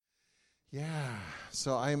Yeah,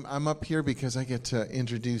 so I'm up here because I get to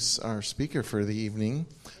introduce our speaker for the evening,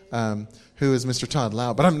 who is Mr. Todd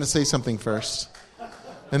Lout. But I'm going to say something first,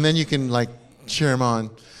 and then you can cheer him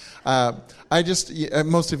on.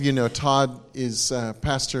 Most of you know Todd is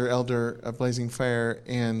pastor elder of Blazing Fire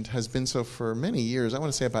and has been so for many years. I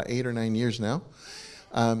want to say about 8 or 9 years now.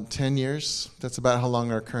 10 years. That's about how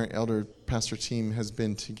long our current elder pastor team has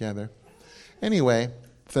been together. Anyway,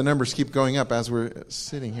 the numbers keep going up as we're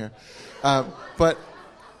sitting here. But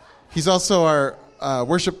he's also our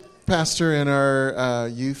worship pastor and our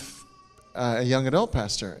youth, young adult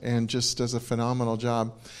pastor, and just does a phenomenal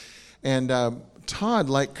job. And Todd,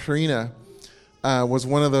 like Karina, was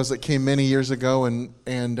one of those that came many years ago and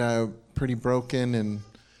pretty broken and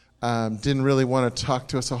didn't really want to talk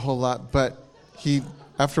to us a whole lot. But he,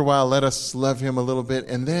 after a while, let us love him a little bit,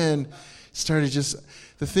 and then started just...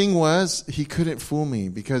 The thing was, he couldn't fool me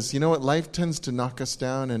because, you know what, life tends to knock us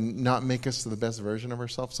down and not make us the best version of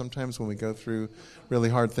ourselves sometimes when we go through really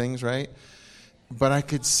hard things, right? But I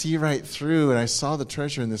could see right through, and I saw the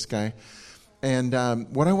treasure in this guy. And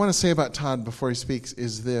what I want to say about Todd before he speaks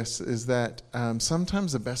is that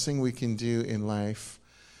sometimes the best thing we can do in life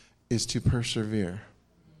is to persevere,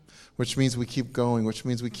 which means we keep going, which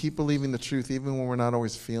means we keep believing the truth even when we're not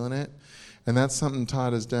always feeling it. And that's something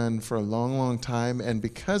Todd has done for a long, long time. And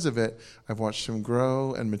because of it, I've watched him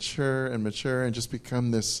grow and mature and just become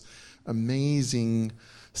this amazing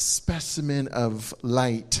specimen of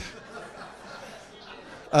light,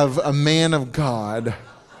 of a man of God.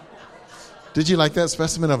 Did you like that?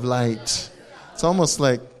 Specimen of light. It's almost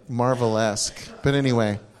like Marvel-esque. But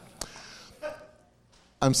anyway,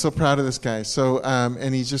 I'm so proud of this guy. So,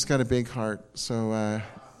 and he's just got a big heart. So,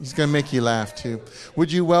 he's going to make you laugh, too.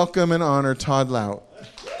 Would you welcome and honor Todd Lout?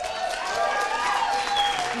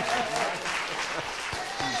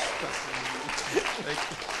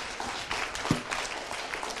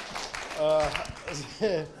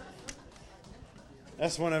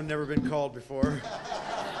 That's one I've never been called before.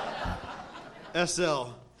 SL.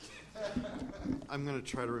 I'm going to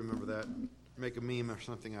try to remember that. Make a meme or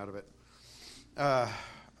something out of it.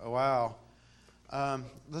 Wow.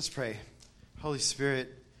 Let's pray. Holy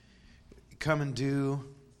Spirit, come and do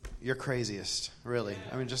your craziest, really.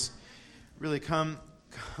 I mean, just really come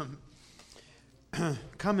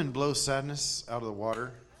and blow sadness out of the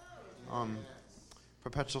water.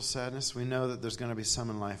 Perpetual sadness. We know that there's going to be some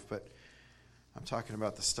in life, but I'm talking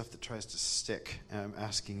about the stuff that tries to stick. And I'm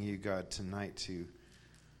asking you, God, tonight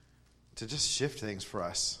to just shift things for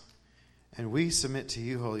us. And we submit to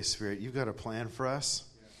you, Holy Spirit. You've got a plan for us.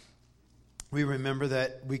 We remember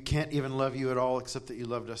that we can't even love you at all except that you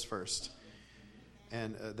loved us first.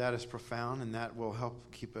 And that is profound, and that will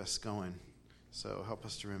help keep us going. So help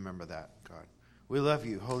us to remember that, God. We love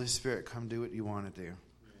you. Holy Spirit, come do what you want to do.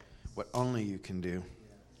 What only you can do.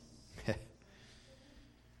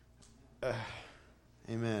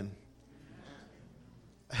 Amen.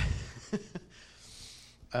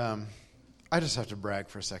 I just have to brag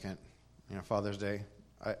for a second. You know, Father's Day.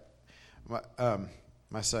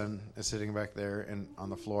 My son is sitting back there and on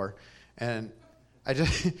the floor, and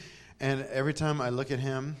and every time I look at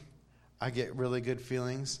him, I get really good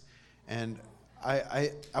feelings. And I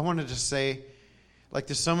want to just say,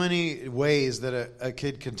 there's so many ways that a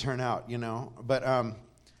kid can turn out, you know. But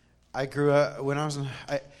I grew up when I was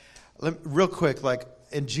real quick,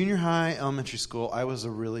 in junior high, elementary school, I was a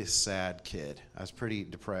really sad kid. I was pretty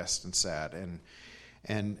depressed and sad, and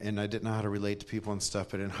I didn't know how to relate to people and stuff.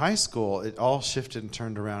 But in high school, it all shifted and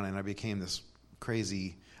turned around, and I became this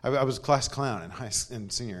crazy. I was a class clown in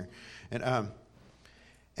senior, and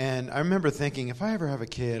I remember thinking, if I ever have a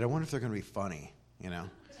kid, I wonder if they're going to be funny, you know.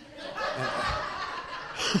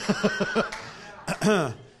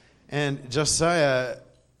 And Josiah,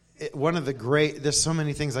 there's so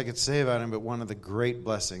many things I could say about him, but one of the great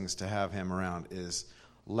blessings to have him around is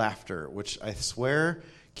laughter, which I swear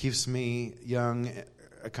keeps me young,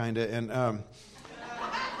 kind of,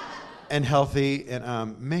 and healthy,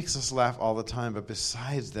 and makes us laugh all the time. But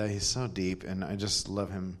besides that, he's so deep, and I just love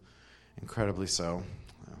him incredibly so.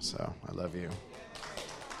 So I love you.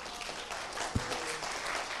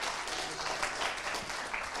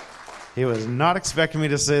 He was not expecting me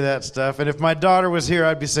to say that stuff. And if my daughter was here,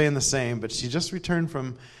 I'd be saying the same. But she just returned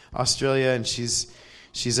from Australia, and she's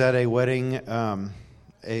at a wedding, a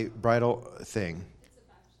bridal thing,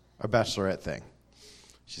 a bachelorette thing.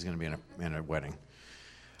 She's going to be in a wedding.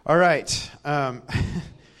 All right. You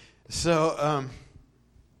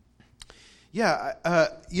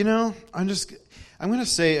know, I'm going to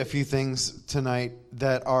say a few things tonight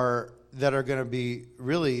that are going to be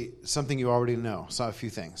really something you already know. So a few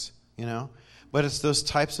things. You know, But it's those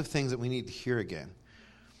types of things that we need to hear again.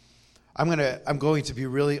 I'm going to be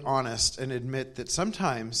really honest and admit that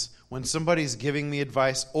sometimes when somebody's giving me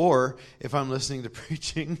advice, or if I'm listening to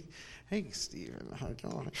preaching, hey Stephen, how's it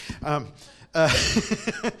going?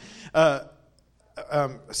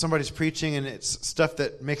 Somebody's preaching and it's stuff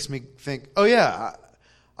that makes me think, oh yeah,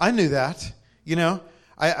 I knew that. You know,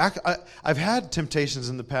 I've had temptations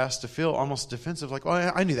in the past to feel almost defensive, like, oh,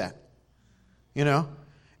 I knew that. You know,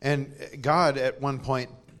 and God at one point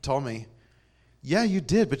told me, yeah, you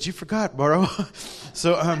did, but you forgot, bro.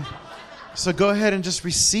 So go ahead and just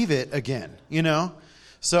receive it again, you know?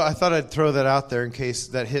 So I thought I'd throw that out there in case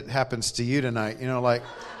that happens to you tonight, you know, like,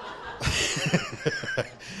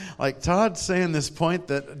 like Todd saying this point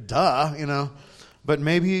that, duh, you know, but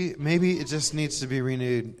maybe it just needs to be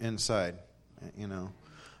renewed inside, you know?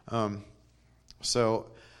 So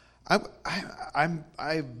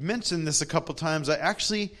I mentioned this a couple times. I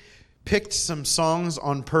actually picked some songs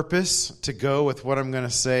on purpose to go with what I'm going to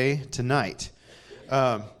say tonight.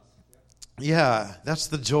 Yeah, that's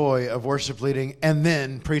the joy of worship leading and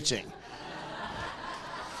then preaching.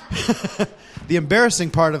 The embarrassing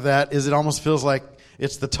part of that is it almost feels like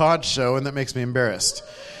it's the Todd show, and that makes me embarrassed.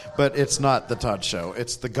 But it's not the Todd show.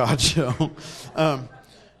 It's the God show. I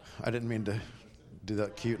didn't mean to do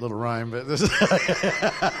that cute little rhyme, but this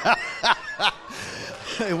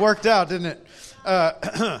it worked out, didn't it?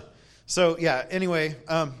 So yeah. Anyway,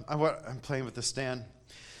 I'm playing with the stand.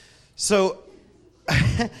 So,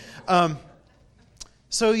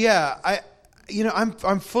 so yeah,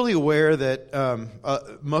 I'm fully aware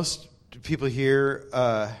that most people here,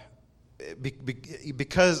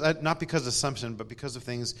 because not because of assumption, but because of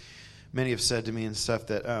things many have said to me and stuff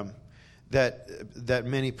that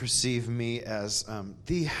many perceive me as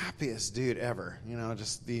the happiest dude ever. You know,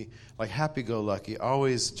 just the like happy-go-lucky,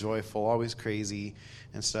 always joyful, always crazy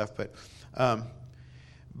and stuff. But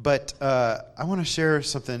I want to share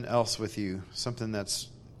something else with you, something that's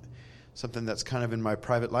kind of in my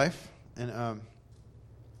private life, and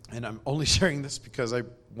I'm only sharing this because I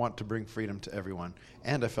want to bring freedom to everyone,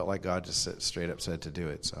 and I felt like God just straight up said to do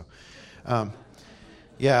it. So,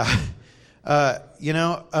 yeah, I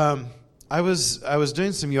was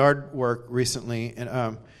doing some yard work recently,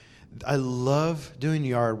 and I love doing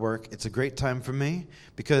yard work. It's a great time for me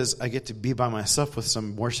because I get to be by myself with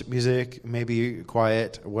some worship music, maybe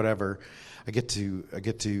quiet or whatever. I get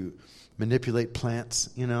to manipulate plants,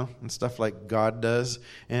 you know, and stuff like God does,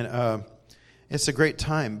 and it's a great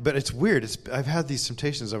time. But it's weird. I've had these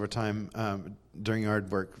temptations over time during yard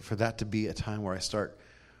work for that to be a time where I start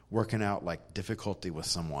working out like difficulty with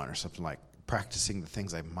someone or something, like practicing the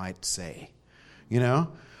things I might say, you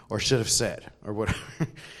know, or should have said or whatever.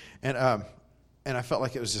 And I felt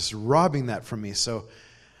like it was just robbing that from me. So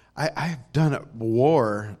I've done a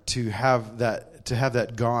war to have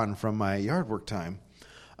that gone from my yard work time.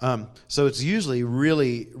 So it's usually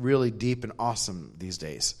really, really deep and awesome these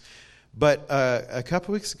days. But a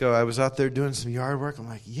couple weeks ago, I was out there doing some yard work. I'm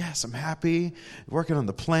like, yes, I'm happy, working on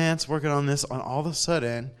the plants, working on this. On all of a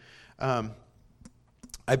sudden,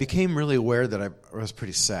 I became really aware that I was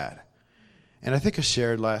pretty sad. And I think I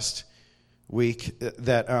shared last week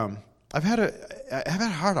that I've had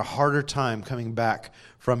a harder time coming back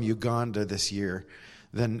from Uganda this year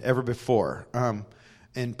than ever before.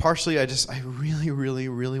 And partially, I really, really,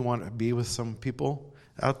 really want to be with some people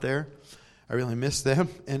out there. I really miss them,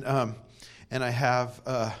 and I have,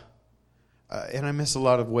 and I miss a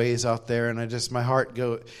lot of ways out there, and my heart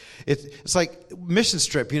it's like mission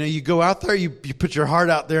trip, you know, you go out there, you put your heart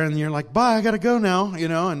out there, and you're like, bye, I gotta go now, you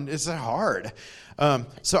know, and it's hard.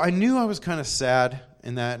 So I knew I was kind of sad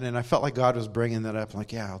in that, and I felt like God was bringing that up. I'm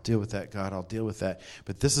like, yeah, I'll deal with that, God, I'll deal with that.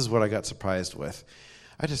 But this is what I got surprised with.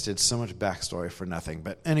 I just did so much backstory for nothing.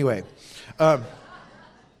 But anyway,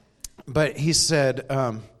 but he said,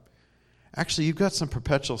 actually, you've got some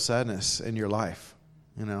perpetual sadness in your life,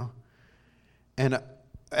 you know. And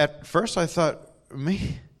at first I thought,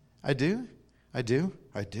 me? I do?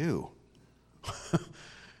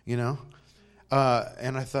 You know.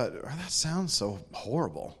 And I thought, oh, that sounds so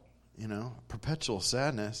horrible, you know, perpetual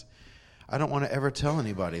sadness. I don't want to ever tell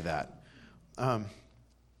anybody that.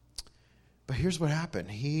 But here's what happened.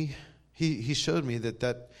 He showed me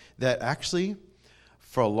that actually,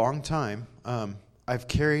 for a long time, I've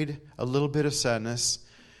carried a little bit of sadness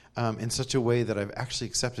in such a way that I've actually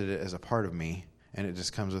accepted it as a part of me, and it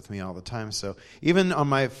just comes with me all the time. So even on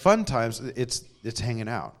my fun times, it's hanging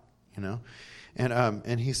out, you know.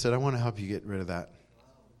 And he said, I want to help you get rid of that.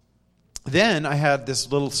 Then I had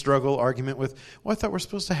this little struggle argument with, well, I thought we're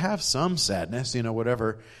supposed to have some sadness, you know,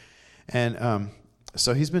 whatever. And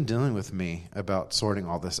so he's been dealing with me about sorting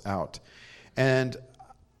all this out. And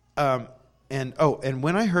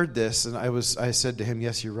when I heard this, and I said to him,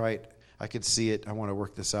 yes, you're right. I could see it. I want to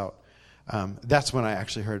work this out. That's when I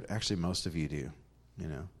actually heard, most of you do,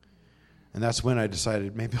 And that's when I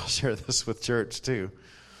decided maybe I'll share this with church too,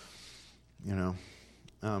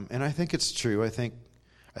 And I think it's true. I think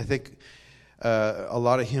a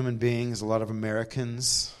lot of human beings, a lot of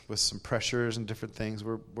Americans with some pressures and different things,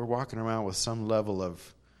 we're walking around with some level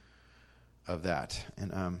of that.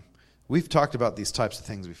 And we've talked about these types of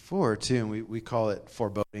things before too, and we call it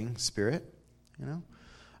foreboding spirit,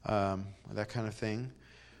 that kind of thing.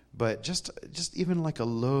 But just even like a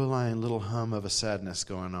low-lying little hum of a sadness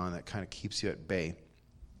going on that kind of keeps you at bay.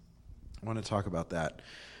 I want to talk about that.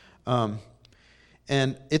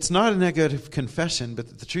 And it's not a negative confession,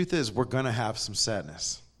 but the truth is we're going to have some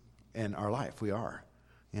sadness in our life. We are,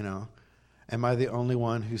 Am I the only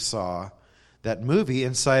one who saw that movie,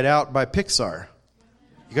 Inside Out by Pixar?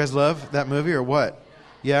 You guys love that movie or what?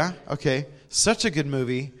 Yeah? Okay. Such a good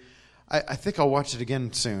movie. I think I'll watch it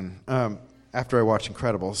again soon. After I watch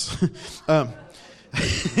Incredibles. Got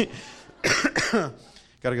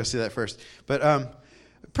to go see that first. But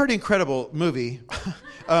pretty incredible movie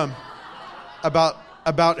about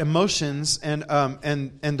emotions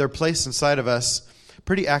and their place inside of us.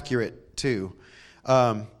 Pretty accurate too.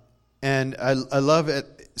 And I love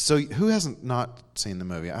it. So who hasn't not seen the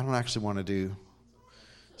movie? I don't actually want to do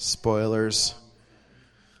spoilers.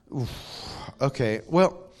 Oof. Okay.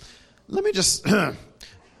 Well, let me just...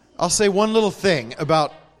 I'll say one little thing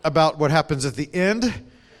about what happens at the end.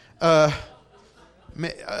 Those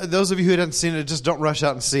of you who haven't seen it, just don't rush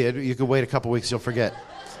out and see it. You can wait a couple weeks, you'll forget.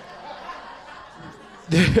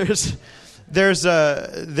 There's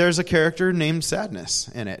a character named Sadness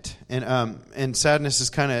in it, and Sadness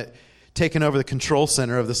is kind of taken over the control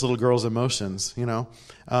center of this little girl's emotions,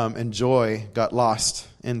 and Joy got lost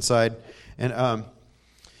inside, and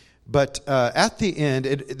but at the end,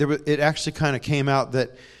 it actually kind of came out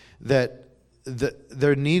that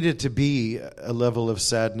there needed to be a level of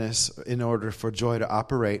sadness in order for joy to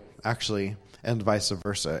operate, actually, and vice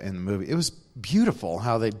versa in the movie. It was beautiful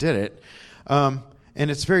how they did it, and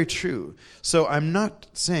it's very true. So I'm not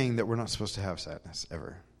saying that we're not supposed to have sadness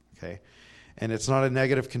ever, okay? And it's not a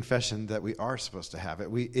negative confession that we are supposed to have it.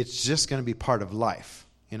 It's just going to be part of life,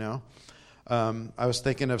 I was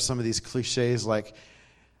thinking of some of these cliches like,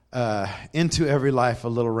 into every life a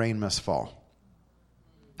little rain must fall.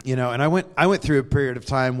 And I went through a period of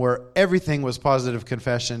time where everything was positive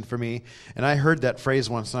confession for me, and I heard that phrase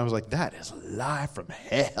once, and I was like, "That is a lie from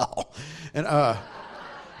hell." And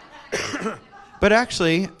but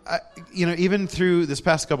actually, even through this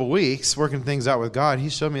past couple weeks, working things out with God, He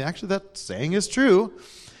showed me actually that saying is true.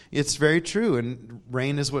 It's very true, and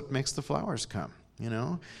rain is what makes the flowers come.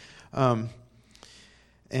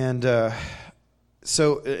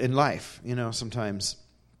 So in life, sometimes.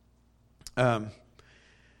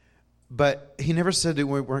 But He never said that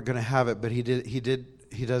we weren't going to have it, but He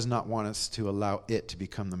does not want us to allow it to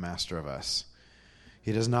become the master of us.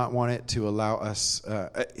 He does not want it to allow us,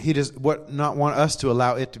 He does not want us to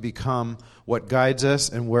allow it to become what guides us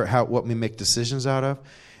and what we make decisions out of,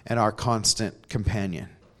 and our constant companion.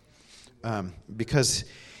 Because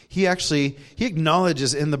He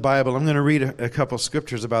acknowledges in the Bible, I'm going to read a couple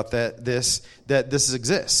scriptures about that this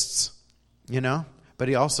exists, but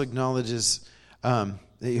He also acknowledges,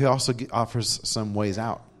 He also offers some ways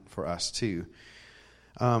out for us too.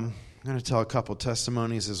 I'm going to tell a couple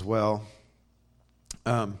testimonies as well.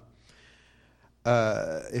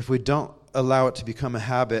 If we don't allow it to become a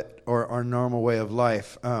habit or our normal way of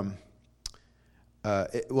life,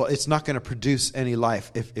 it's not going to produce any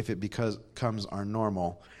life if it becomes our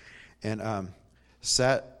normal. And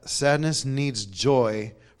sadness needs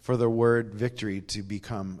joy for the word victory to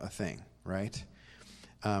become a thing, right?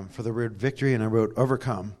 For the word victory, and I wrote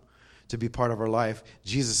overcome, to be part of our life.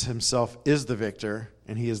 Jesus Himself is the victor,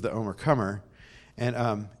 and He is the overcomer.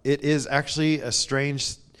 And it is actually a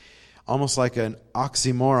strange, almost like an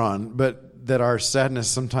oxymoron, but that our sadness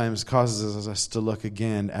sometimes causes us to look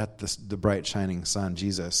again at the bright shining sun,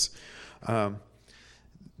 Jesus.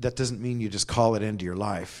 That doesn't mean you just call it into your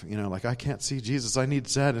life. Like, I can't see Jesus, I need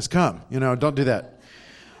sadness. Come, don't do that.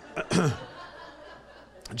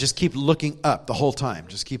 Just keep looking up the whole time.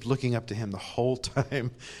 Just keep looking up to Him the whole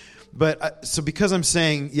time. But so because I'm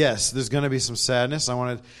saying, yes, there's going to be some sadness, I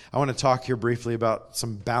want to talk here briefly about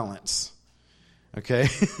some balance. Okay?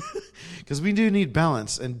 Because we do need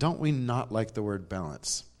balance. And don't we not like the word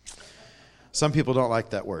balance? Some people don't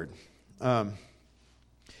like that word. I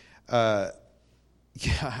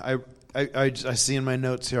see in my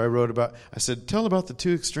notes here, I said, tell about the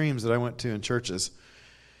two extremes that I went to in churches.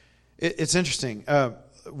 It's interesting.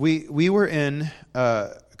 We were in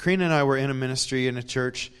Karina and I were in a ministry in a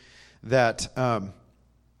church that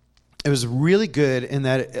it was really good in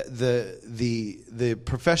that the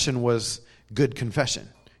profession was good confession,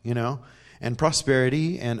 and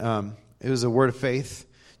prosperity, and it was a word of faith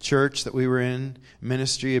church that we were in,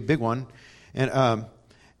 ministry, a big one, and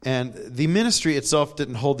the ministry itself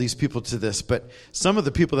didn't hold these people to this, but some of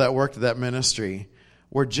the people that worked at that ministry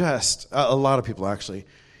were just a lot of people actually.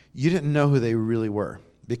 You didn't know who they really were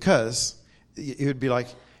because it would be like,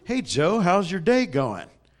 "Hey Joe, how's your day going?"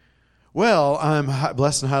 "Well, I'm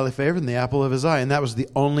blessed and highly favored and the apple of his eye." And that was the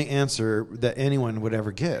only answer that anyone would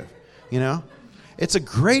ever give, It's a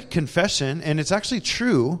great confession, and it's actually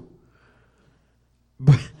true,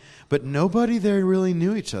 but nobody there really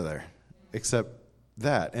knew each other except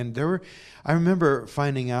that. And I remember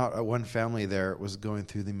finding out one family there was going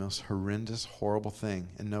through the most horrendous, horrible thing,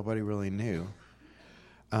 and nobody really knew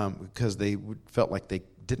because they felt like they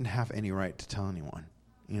didn't have any right to tell anyone,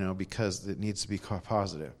 because it needs to be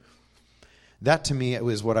positive. That to me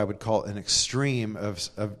was what I would call an extreme of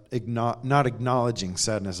not acknowledging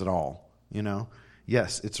sadness at all.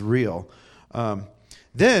 Yes, it's real.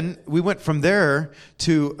 Then we went from there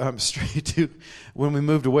to straight to when we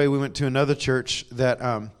moved away. We went to another church that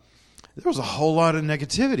there was a whole lot of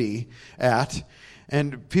negativity at,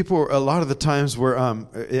 and people a lot of the times were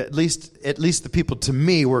at least the people to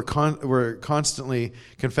me were constantly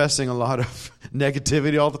confessing a lot of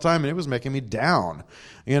negativity all the time, and it was making me down.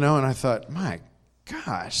 And I thought, my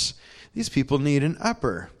gosh, these people need an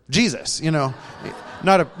upper. Jesus, not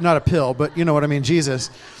a pill, but you know what I mean, Jesus.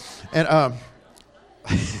 And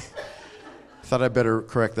thought I'd better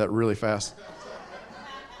correct that really fast.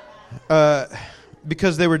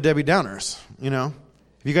 Because they were Debbie Downers, Have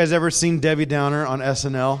you guys ever seen Debbie Downer on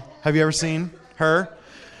SNL? Have you ever seen her?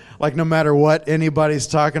 Like no matter what anybody's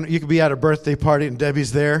talking, you could be at a birthday party and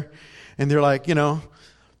Debbie's there, and they're like,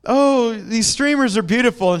 "Oh, these streamers are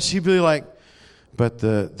beautiful," and she'd be like, "But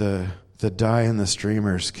the dye in the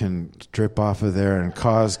streamers can drip off of there and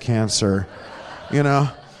cause cancer,"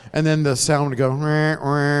 And then the sound would go, "Rah,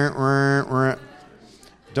 rah, rah, rah."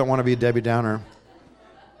 Don't want to be a Debbie Downer.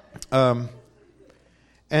 And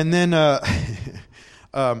then I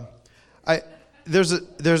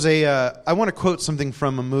want to quote something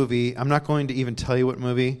from a movie. I'm not going to even tell you what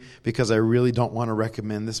movie because I really don't want to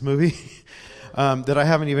recommend this movie that I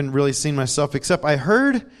haven't even really seen myself. Except I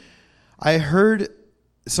heard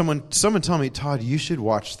someone tell me, "Todd, you should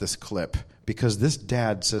watch this clip because this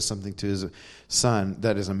dad says something to his son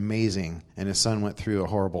that is amazing, and his son went through some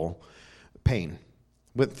horrible pain,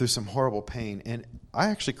 and I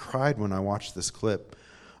actually cried when I watched this clip."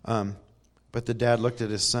 But the dad looked at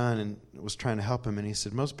his son and was trying to help him, and he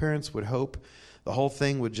said most parents would hope the whole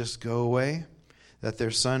thing would just go away, that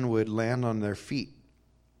their son would land on their feet.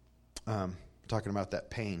 Talking about that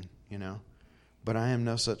pain, But I am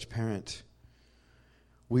no such parent.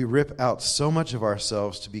 We rip out so much of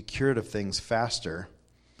ourselves to be cured of things faster,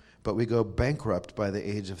 but we go bankrupt by the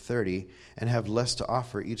age of 30 and have less to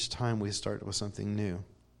offer each time we start with something new.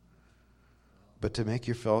 But to make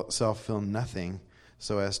yourself feel nothing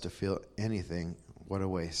so as to feel anything, what a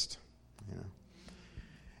waste.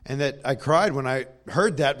 And that I cried when I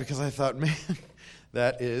heard that because I thought, man,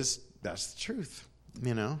 that's the truth.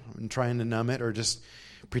 I'm trying to numb it or just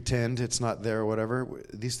pretend it's not there or whatever.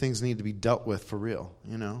 These things need to be dealt with for real,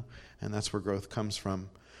 and that's where growth comes from.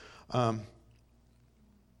 And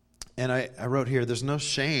I wrote here, there's no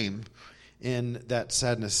shame in that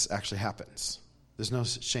sadness actually happens. There's no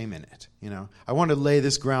shame in it, I want to lay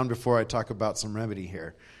this ground before I talk about some remedy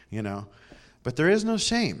here, But there is no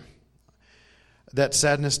shame that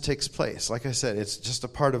sadness takes place. Like I said, it's just a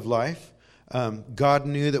part of life. God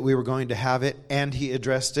knew that we were going to have it, and he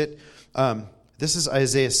addressed it. This is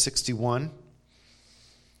Isaiah 61.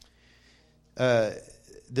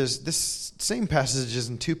 There's this same passage is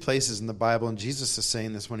in two places in the Bible, and Jesus is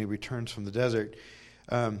saying this when he returns from the desert.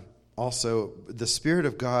 Also, the Spirit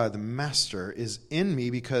of God, the Master, is in me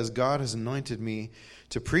because God has anointed me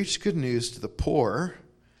to preach good news to the poor,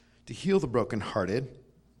 to heal the brokenhearted.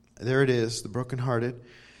 There it is, the brokenhearted.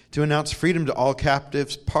 To announce freedom to all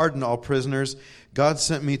captives, pardon to all prisoners. God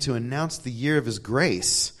sent me to announce the year of his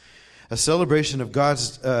grace, a celebration of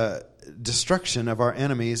God's destruction of our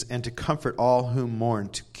enemies, and to comfort all who mourn,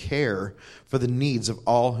 to care for the needs of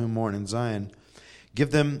all who mourn in Zion. Give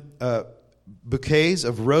them bouquets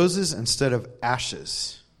of roses instead of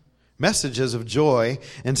ashes, messages of joy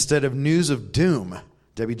instead of news of doom.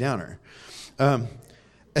 Debbie Downer. A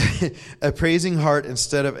praising heart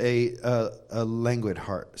instead of a languid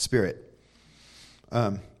spirit.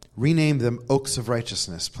 rename them oaks of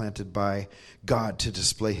righteousness planted by God to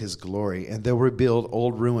display his glory. And they'll rebuild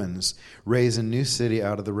old ruins, raise a new city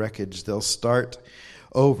out of the wreckage. They'll start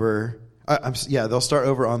over. They'll start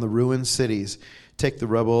over on the ruined cities, take the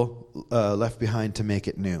rubble left behind to make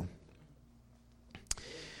it new.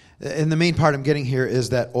 And the main part I'm getting here is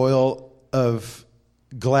that oil of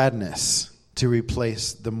gladness to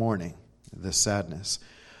replace the mourning, the sadness.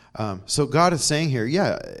 So God is saying here,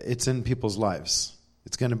 it's in people's lives.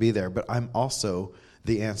 It's going to be there, but I'm also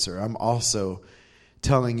the answer. I'm also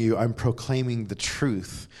telling you, I'm proclaiming the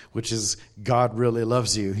truth, which is God really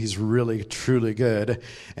loves you. He's really, truly good.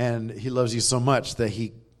 And he loves you so much that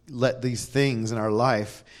he let these things in our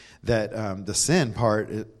life, that the sin part,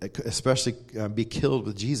 especially be killed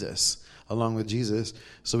with Jesus, along with Jesus,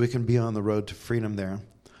 so we can be on the road to freedom there.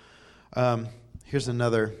 Here's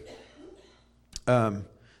another.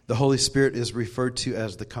 The Holy Spirit is referred to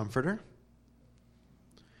as the Comforter.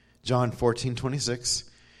 John 14:26.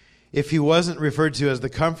 If he wasn't referred to as the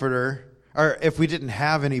Comforter, or if we didn't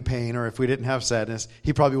have any pain, or if we didn't have sadness,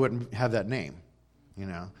 he probably wouldn't have that name.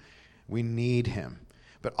 We need him.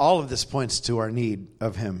 But all of this points to our need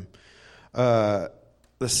of him.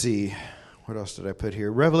 Let's see. What else did I put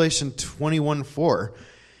here? Revelation 21:4.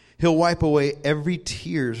 He'll wipe away every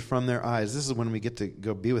tear from their eyes. This is when we get to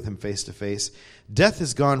go be with him face to face. Death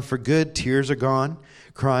is gone for good. Tears are gone.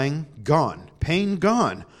 Crying, gone. Pain,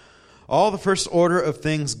 gone. All the first order of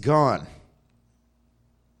things, gone.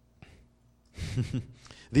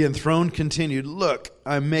 The enthroned continued, look,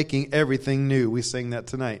 I'm making everything new. We sang that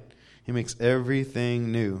tonight. He makes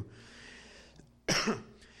everything new.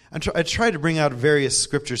 I try to bring out various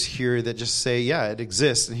scriptures here that just say, it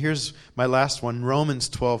exists. And here's my last one, Romans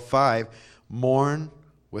 12:5. Mourn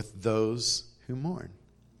with those who mourn.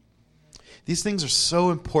 These things are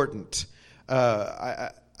so important.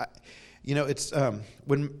 It's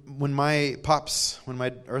when my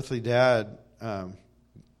earthly dad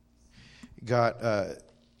got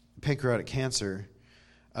pancreatic cancer.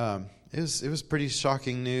 It was pretty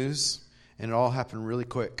shocking news, and it all happened really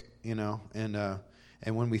quick,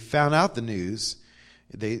 And when we found out the news,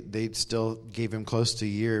 they still gave him close to a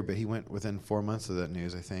year, but he went within 4 months of that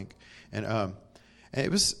news, I think. And I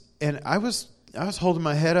was holding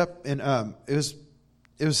my head up, and it was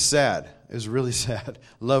sad. It was really sad.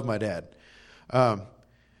 Love my dad.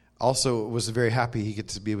 Also was very happy he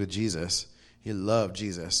gets to be with Jesus. He loved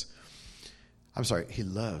Jesus. I'm sorry, he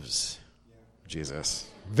loves Jesus.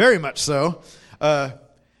 Very much so.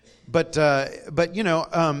 But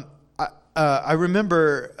I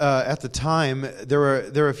remember at the time there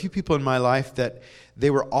were a few people in my life that they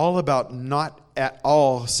were all about not at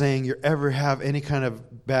all saying you ever have any kind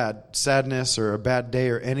of bad sadness or a bad day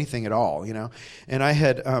or anything at all, And I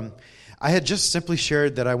had just simply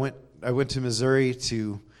shared that I went to Missouri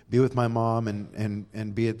to be with my mom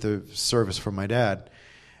and be at the service for my dad.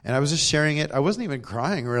 And I was just sharing it. I wasn't even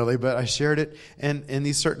crying really, but I shared it. And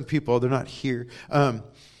these certain people, they're not here.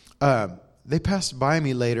 They passed by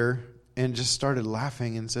me later and just started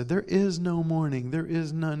laughing and said, there is no mourning. There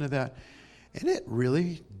is none of that. And it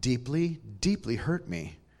really deeply, deeply hurt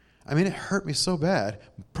me. I mean, it hurt me so bad,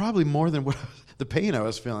 probably more than the pain I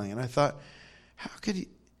was feeling. And I thought, how could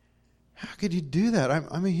you do that?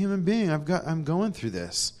 I'm a human being. I'm going through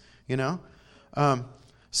this,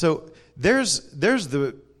 So there's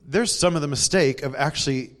some of the mistake of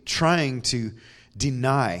actually trying to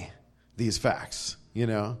deny these facts,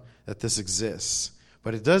 that this exists.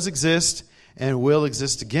 But it does exist and will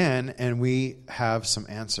exist again, and we have some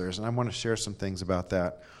answers. And I want to share some things about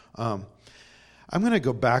that. I'm going to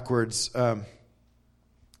go backwards. I'm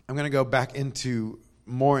going to go back into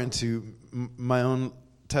my own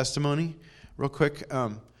testimony real quick.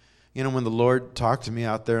 When the Lord talked to me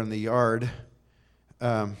out there in the yard,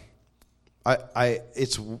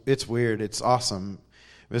 it's weird. It's awesome.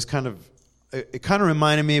 It kind of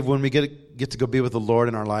reminded me of when we get to go be with the Lord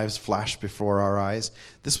and our lives flash before our eyes.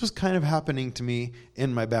 This was kind of happening to me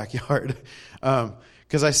in my backyard.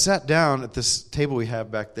 Because I sat down at this table we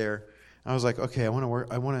have back there. I was like, okay, I want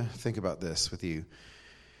to think about this with you.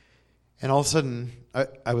 And all of a sudden,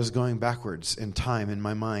 I was going backwards in time in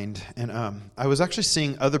my mind. And I was actually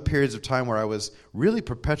seeing other periods of time where I was really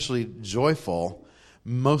perpetually joyful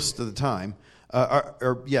most of the time.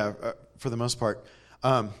 For the most part.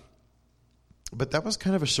 But that was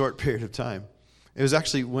kind of a short period of time. It was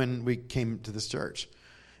actually when we came to this church.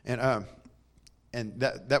 And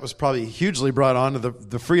that was probably hugely brought on to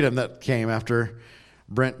the freedom that came after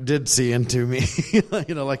Brent did see into me,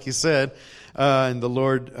 like you said. And the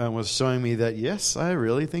Lord was showing me that, yes, I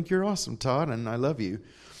really think you're awesome, Todd, and I love you.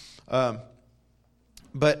 But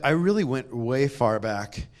I really went way far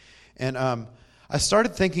back. And I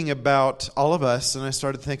started thinking about all of us, and I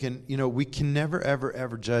started thinking, we can never, ever,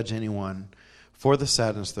 ever judge anyone for the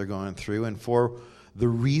sadness they're going through and for the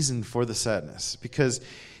reason for the sadness. Because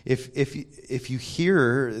if you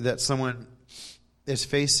hear that someone is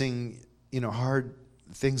facing, hard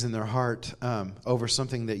things in their heart over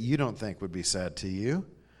something that you don't think would be sad to you,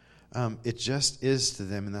 it just is to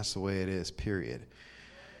them, and that's the way it is, period.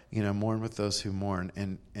 Mourn with those who mourn,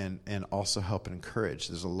 and also help and encourage.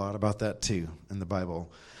 There's a lot about that, too, in the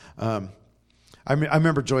Bible. I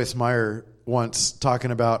remember Joyce Meyer once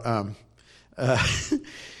talking about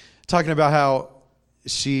how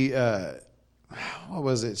she, what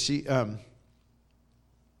was it? She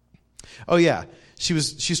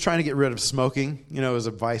was trying to get rid of smoking. It was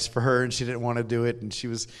a vice for her, and she didn't want to do it, and she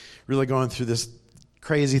was really going through this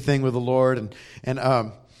crazy thing with the Lord,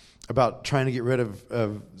 and about trying to get rid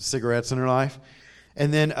of cigarettes in her life.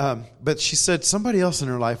 And then, but she said somebody else in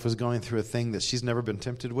her life was going through a thing that she's never been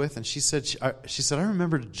tempted with, and she said, I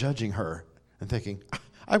remember judging her and thinking,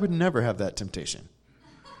 I would never have that temptation.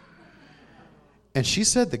 And she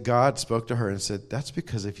said that God spoke to her and said, that's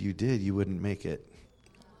because if you did, you wouldn't make it.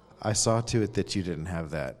 I saw to it that you didn't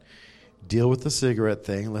have that. Deal with the cigarette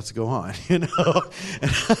thing. Let's go on.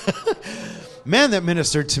 Man, that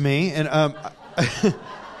ministered to me. And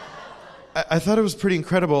I thought it was pretty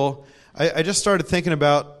incredible. I just started thinking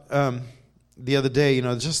about the other day,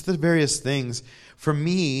 just the various things. For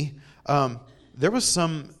me, there was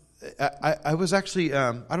some... I was actually,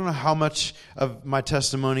 I don't know how much of my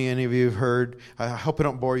testimony any of you have heard. I hope I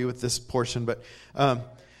don't bore you with this portion, but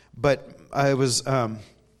I was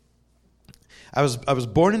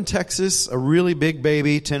born in Texas, a really big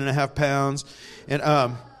baby, 10.5 pounds,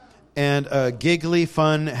 and a giggly,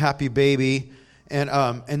 fun, happy baby,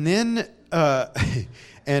 and then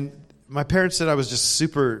and my parents said I was just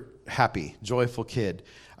super happy, joyful kid.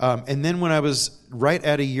 And then when I was right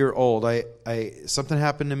at a year old, something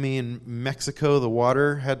happened to me in Mexico. The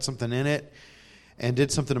water had something in it and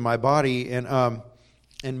did something to my body and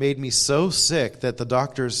made me so sick that the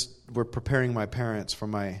doctors were preparing my parents for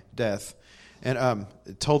my death and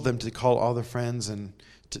told them to call all their friends and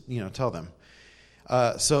tell them.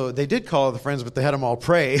 So they did call all the friends, but they had them all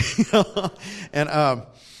pray.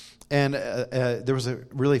 And there was a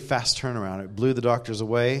really fast turnaround. It blew the doctors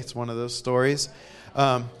away. It's one of those stories.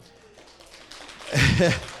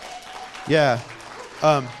 Yeah.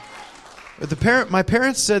 My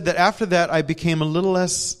parents said that after that I became a little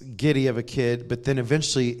less giddy of a kid, but then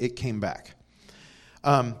eventually it came back.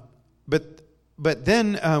 But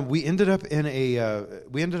then we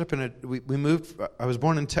moved. I was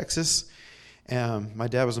born in Texas, and my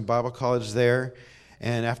dad was in Bible college there.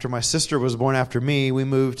 And after my sister was born after me, we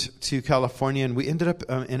moved to California, and we ended up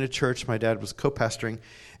in a church. My dad was co-pastoring,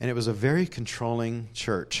 and it was a very controlling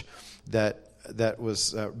church that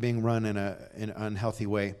was being run in an unhealthy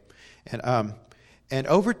way. And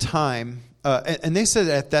over time, and they said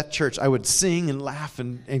at that church I would sing and laugh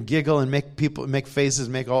and giggle and make faces,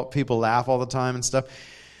 make all people laugh all the time and stuff.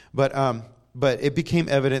 But it became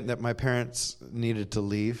evident that my parents needed to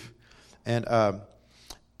leave, and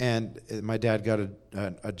my dad got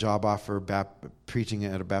a job offer preaching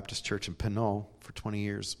at a Baptist church in Pinole for 20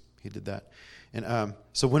 years. He did that. And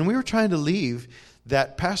so when we were trying to leave,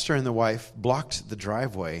 that pastor and the wife blocked the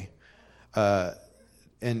driveway. And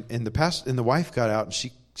the wife got out, and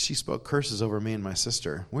she spoke curses over me and my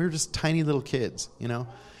sister. We were just tiny little kids,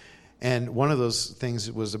 And one of those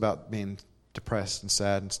things was about being depressed and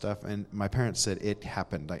sad and stuff. And my parents said it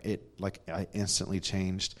happened. I instantly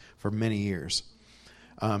changed for many years.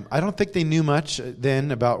 I don't think they knew much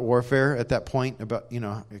then about warfare at that point, about,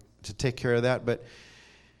 to take care of that. But,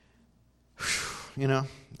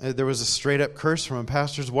 there was a straight up curse from a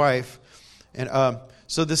pastor's wife. And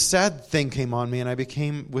so this sad thing came on me, and I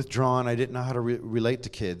became withdrawn. I didn't know how to relate to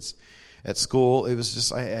kids at school. It was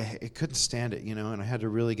just, I couldn't stand it, and I had to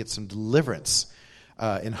really get some deliverance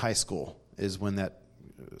in high school is when that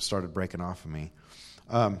started breaking off of me.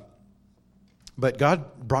 But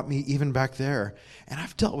God brought me even back there. And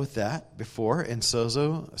I've dealt with that before in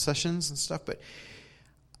sozo sessions and stuff. But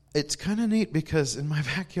it's kind of neat because in my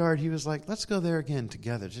backyard, he was like, let's go there again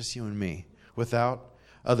together, just you and me, without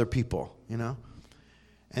other people,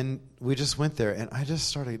 And we just went there. And I just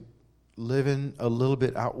started living a little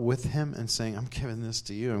bit out with him and saying, I'm giving this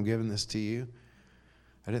to you. I'm giving this to you.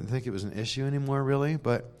 I didn't think it was an issue anymore, really.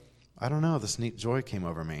 But I don't know. This neat joy came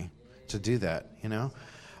over me to do that,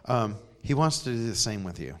 He wants to do the same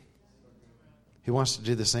with you. He wants to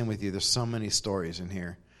do the same with you. There's so many stories in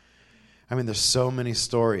here. There's so many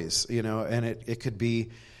stories, and it could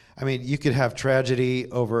be, you could have tragedy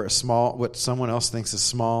over what someone else thinks is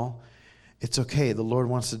small, It's okay. The Lord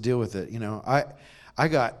wants to deal with it. I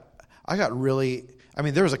got really,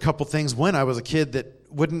 there was a couple things when I was a kid that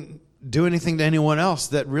wouldn't do anything to anyone else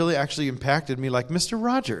that really actually impacted me, like Mr.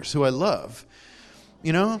 Rogers, who I love.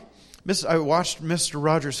 I watched Mr.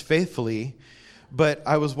 Rogers faithfully, but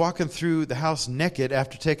I was walking through the house naked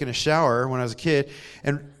after taking a shower when I was a kid,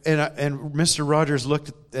 and Mr. Rogers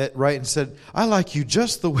looked at Wright and said, "I like you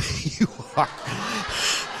just the way you are."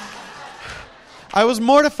 I was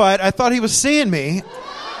mortified. I thought he was seeing me,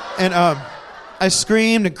 and I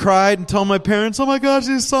screamed and cried and told my parents, "Oh my gosh,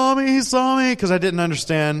 he saw me," because I didn't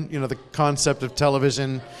understand, the concept of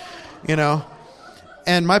television,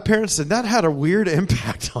 And my parents said, that had a weird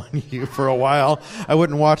impact on you for a while. I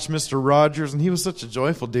wouldn't watch Mr. Rogers, and he was such a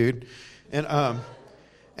joyful dude. And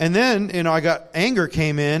then, anger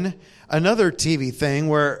came in, another TV thing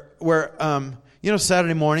where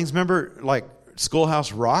Saturday mornings, remember, like,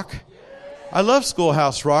 Schoolhouse Rock? I love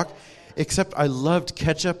Schoolhouse Rock, except I loved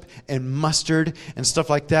ketchup and mustard and stuff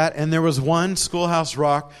like that. And there was one Schoolhouse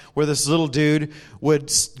Rock where this little dude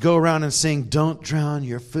would go around and sing, "Don't drown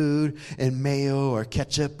your food in mayo or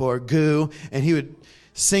ketchup or goo." And he would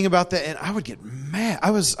sing about that, and I would get mad.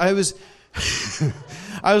 I was I was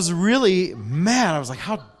really mad. I was like,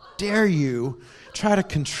 how dare you try to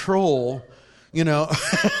control,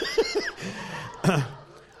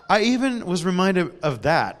 I even was reminded of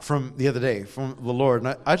that from the other day, from the Lord.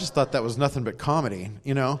 And I just thought that was nothing but comedy,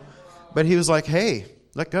 But he was like, "Hey,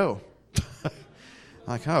 let go." I'm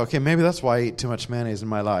like, oh, okay, maybe that's why I eat too much mayonnaise in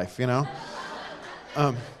my life,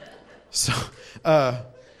 So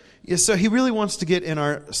he really wants to get in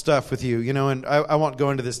our stuff with you, and I won't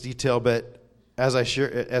go into this detail, but as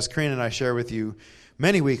Karina and I share with you,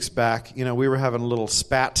 many weeks back, we were having a little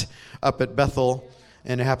spat up at Bethel,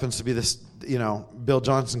 and it happens to be this, Bill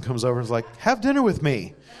Johnson comes over and is like, "Have dinner with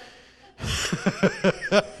me."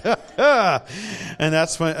 And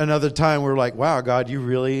that's when another time we're like, wow, God, you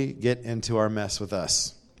really get into our mess with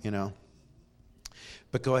us,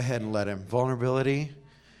 But go ahead and let him. Vulnerability,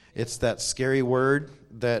 it's that scary word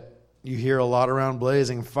that you hear a lot around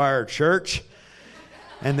Blazing Fire Church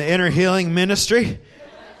and the inner healing ministry.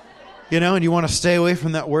 And you want to stay away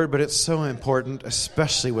from that word, but it's so important,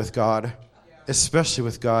 especially with God. Especially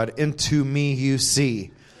with God. "Into me you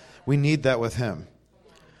see." We need that with him.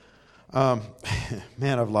 Man,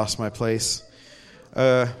 I've lost my place.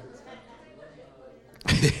 Yeah,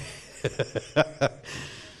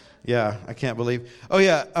 I can't believe. Oh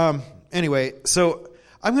yeah. Anyway, so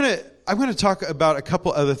I'm gonna talk about a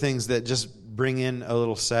couple other things that just bring in a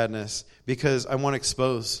little sadness, because I want to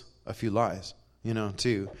expose a few lies,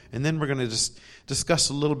 too, and then we're gonna just discuss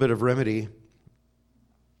a little bit of remedy.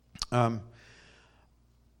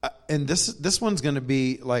 And this one's going to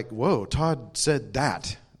be like, whoa, Todd said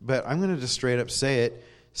that. But I'm going to just straight up say it.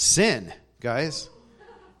 Sin, guys.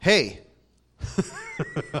 Hey.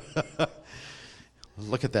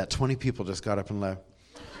 Look at that. 20 people just got up and left.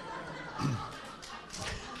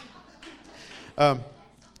 And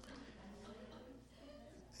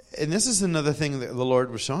this is another thing that the Lord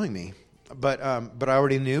was showing me. But I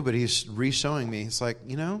already knew, but he's re-showing me. It's like,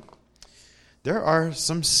 there are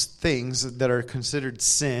some things that are considered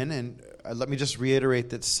sin, and let me just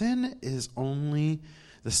reiterate that sin is only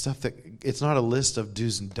the stuff that, it's not a list of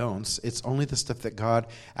do's and don'ts. It's only the stuff that God,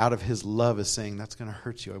 out of his love, is saying, that's going to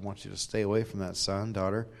hurt you. I want you to stay away from that, son,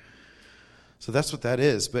 daughter. So that's what that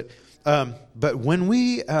is. But when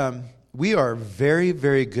we are very,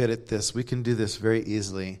 very good at this. We can do this very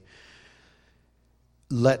easily.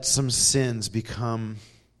 Let some sins become,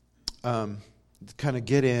 kind of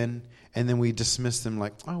get in, and then we dismiss them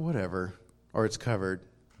like, oh, whatever, or it's covered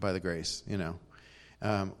by the grace,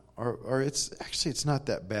 or it's not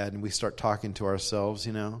that bad, and we start talking to ourselves,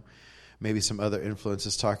 maybe some other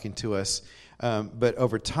influences talking to us, but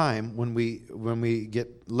over time, when we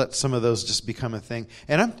let some of those just become a thing,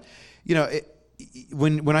 and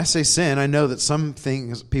when I say sin, I know that some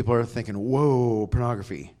things people are thinking, whoa,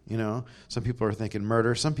 pornography, some people are thinking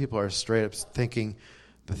murder, some people are straight up thinking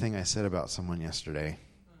the thing I said about someone yesterday.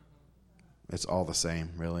 It's all the same,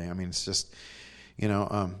 really. It's just,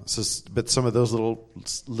 but some of those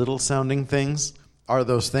little sounding things are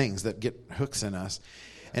those things that get hooks in us.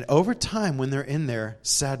 And over time, when they're in there,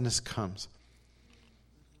 sadness comes.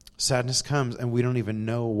 Sadness comes, and we don't even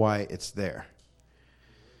know why it's there.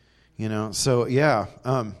 So yeah.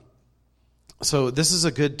 So this is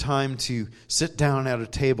a good time to sit down at a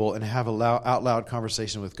table and have out loud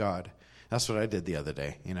conversation with God. That's what I did the other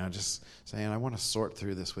day. Just saying, I want to sort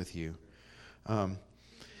through this with you.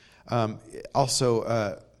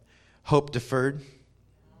 Also, hope deferred.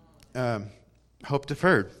 Hope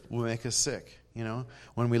deferred will make us sick.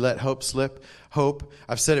 when we let hope slip. Hope,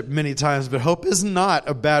 I've said it many times, but hope is not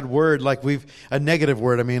a bad word, a negative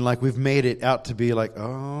word. I mean, like we've made it out to be like,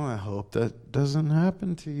 oh, I hope that doesn't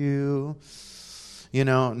happen to you.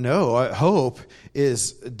 No, hope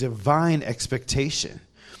is divine expectation.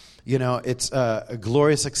 It's a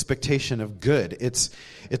glorious expectation of good. It's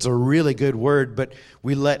a really good word, but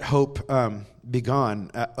we let hope be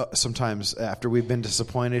gone sometimes after we've been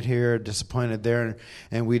disappointed here, disappointed there,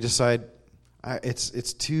 and we decide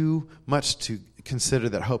it's too much to consider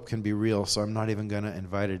that hope can be real, so I'm not even going to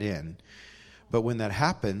invite it in. But when that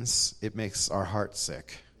happens, it makes our heart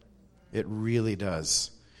sick. It really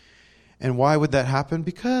does. And why would that happen?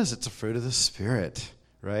 Because it's a fruit of the Spirit,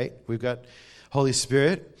 right? We've got Holy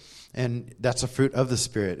Spirit, and that's a fruit of the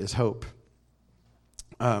Spirit is hope.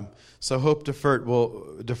 So hope deferred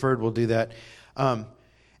will do that.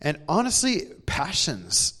 And honestly,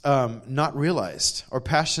 passions not realized, or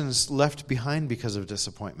passions left behind because of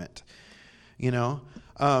disappointment. The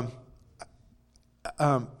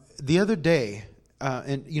other day,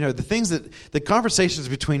 the conversations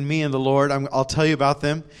between me and the Lord, I'll tell you about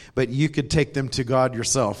them, but you could take them to God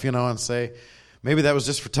yourself, and say, maybe that was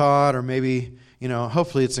just for Todd, or maybe,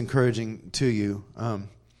 hopefully it's encouraging to you.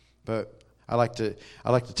 But I like to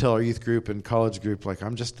tell our youth group and college group, like,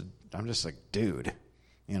 I'm just a dude,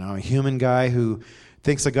 a human guy who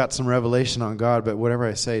thinks I got some revelation on God, but whatever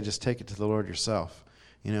I say, just take it to the Lord yourself,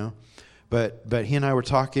 But he and I were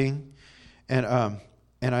talking, and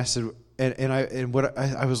I said,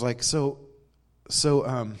 I was like, so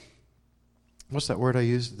what's that word I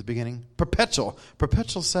used at the beginning? Perpetual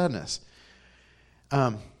sadness.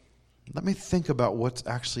 Let me think about what's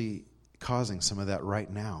actually causing some of that right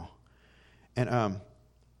now. And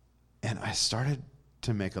I started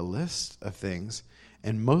to make a list of things,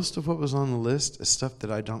 and most of what was on the list is stuff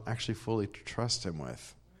that I don't actually fully trust him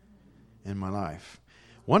with in my life.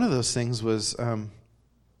 One of those things was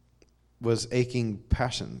aching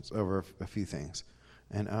passions over a few things,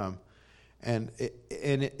 and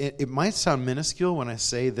it might sound minuscule when I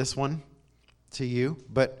say this one to you,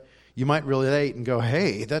 but you might relate and go,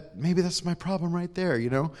 "Hey, maybe that's my problem right there,"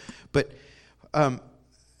 But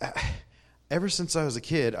ever since I was a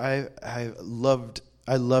kid, I loved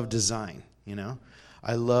design.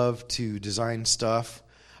 I love to design stuff.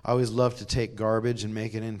 I always loved to take garbage and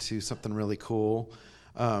make it into something really cool.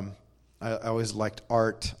 I always liked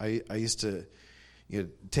art. I used to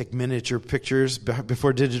take miniature pictures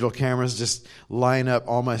before digital cameras, just line up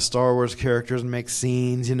all my Star Wars characters and make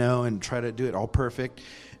scenes, and try to do it all perfect.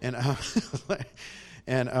 And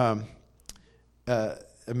I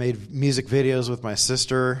made music videos with my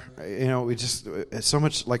sister. We just so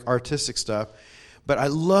much like artistic stuff. But I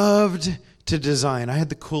loved to design. I had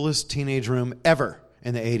the coolest teenage room ever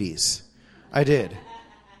in the 80s. I did.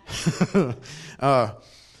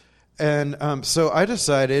 So I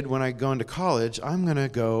decided when I go into college, I'm going to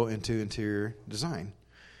go into interior design.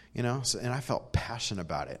 And I felt passionate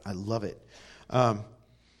about it. I love it.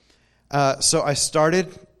 So I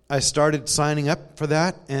started signing up for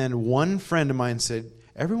that, and one friend of mine said,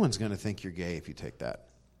 "Everyone's going to think you're gay if you take that."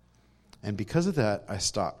 And because of that, I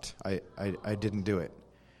stopped. I didn't do it.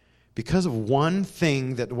 Because of one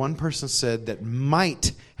thing that one person said that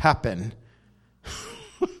might happen,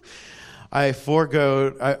 I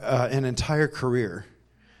forego an entire career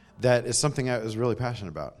that is something I was really passionate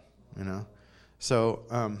about, So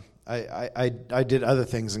I did other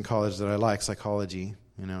things in college that I like, psychology,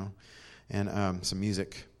 and some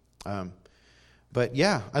music. But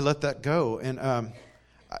yeah, I let that go, and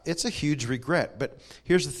it's a huge regret. But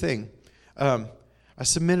here's the thing. I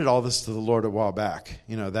submitted all this to the Lord a while back,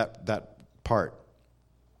 that part.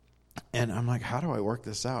 And I'm like, how do I work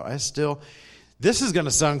this out? This is going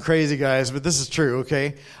to sound crazy, guys, but this is true,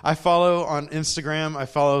 okay? I follow on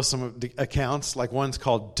Instagram, some of the accounts, like one's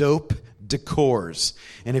called Dope Decors.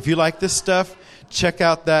 And if you like this stuff, check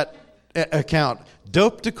out that account.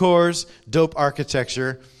 Dope Decors, Dope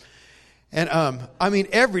Architecture. And,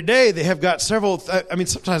 every day they have got several,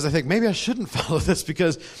 sometimes I think maybe I shouldn't follow this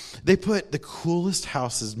because they put the coolest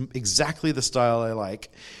houses, exactly the style I like,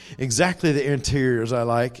 exactly the interiors I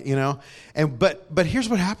like, but here's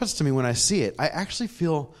what happens to me when I see it. I actually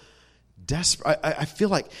feel desperate. I feel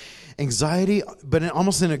like anxiety, but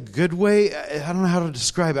almost in a good way. I don't know how to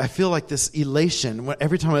describe it. I feel like this elation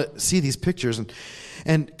every time I see these pictures,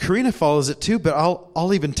 and Karina follows it too, but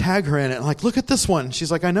I'll even tag her in it. I'm like, look at this one.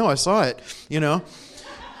 She's like, I know, I saw it,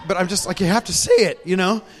 But I'm just like, you have to say it,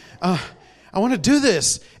 I want to do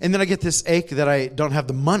this. And then I get this ache that I don't have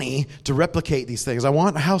the money to replicate these things. I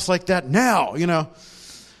want a house like that now,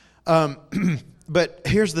 But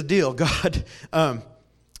here's the deal.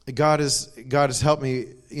 God has helped me,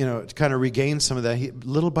 to kind of regain some of that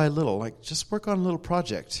little by little. Like, just work on a little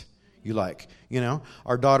project you like.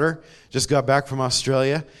 Our daughter just got back from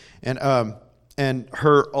Australia, and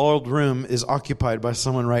her old room is occupied by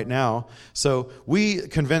someone right now. So we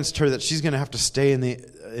convinced her that she's going to have to stay in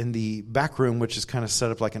the back room, which is kind of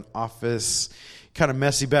set up like an office, kind of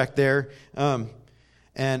messy back there.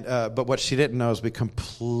 But what she didn't know is we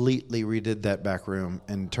completely redid that back room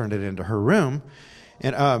and turned it into her room.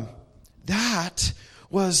 And that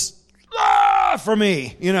was for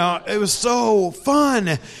me. It was so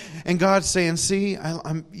fun. And God's saying, see,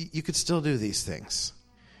 you could still do these things.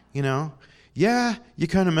 Yeah, you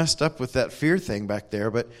kind of messed up with that fear thing back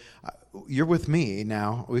there, but you're with me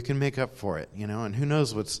now. We can make up for it, and who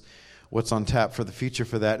knows what's on tap for the future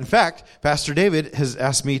for that. In fact, Pastor David has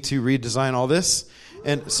asked me to redesign all this,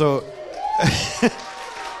 and so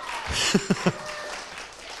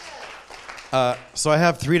so I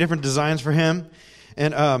have 3 different designs for him,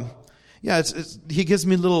 and he gives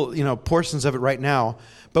me little portions of it right now.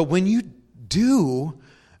 But when you do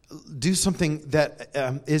something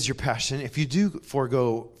that is your passion, if you do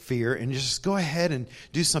forego fear and just go ahead and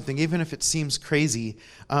do something, even if it seems crazy,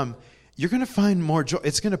 you're going to find more joy.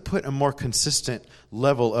 It's going to put a more consistent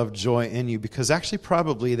level of joy in you, because actually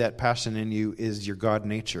probably that passion in you is your God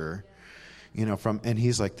nature, and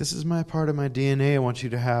he's like, this is my part of my DNA I want you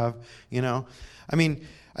to have, I mean,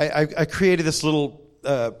 I created this little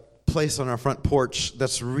place on our front porch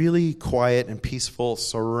that's really quiet and peaceful,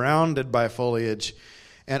 surrounded by foliage.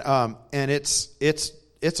 And it's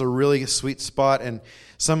a really sweet spot. And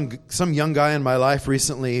some young guy in my life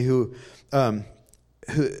recently who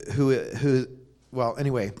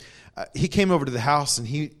he came over to the house, and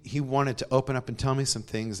he wanted to open up and tell me some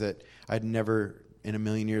things that I'd never in a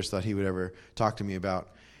million years thought he would ever talk to me about.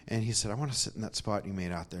 And he said, I want to sit in that spot you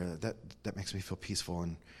made out there. That makes me feel peaceful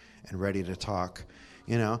and ready to talk,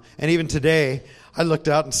 And even today, I looked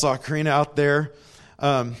out and saw Karina out there,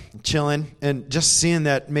 chilling, and just seeing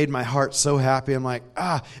that made my heart so happy. I'm like,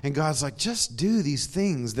 and God's like, just do these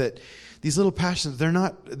things, these little passions. They're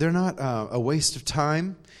not a waste of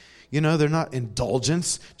time, they're not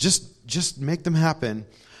indulgence. Just make them happen.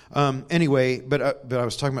 Anyway, but I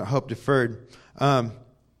was talking about hope deferred.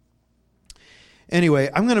 Anyway,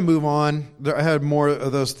 I'm going to move on. I had more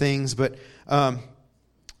of those things, but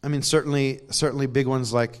certainly big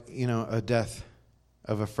ones like a death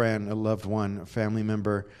of a friend, a loved one, a family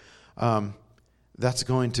member, that's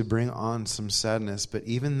going to bring on some sadness. But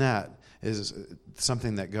even that is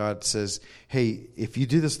something that God says, hey, if you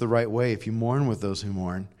do this the right way, if you mourn with those who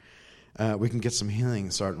mourn, we can get some healing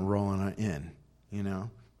and start rolling in,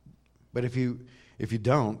 But if you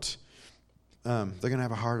don't, they're going to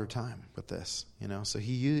have a harder time with this, So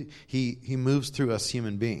he moves through us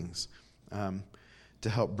human beings to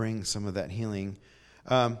help bring some of that healing.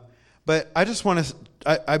 But I just want to.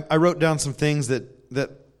 I wrote down some things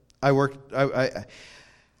that I worked.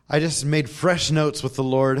 I just made fresh notes with the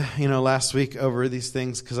Lord, last week over these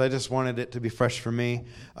things, because I just wanted it to be fresh for me.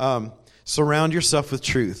 Surround yourself with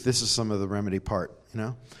truth. This is some of the remedy part.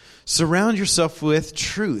 Surround yourself with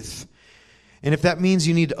truth, and if that means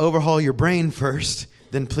you need to overhaul your brain first,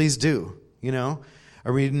 then please do. A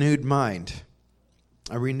renewed mind.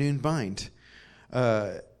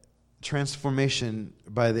 Transformation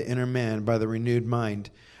by the inner man, by the renewed mind.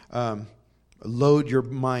 Load your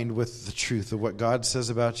mind with the truth of what God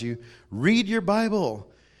says about you. Read your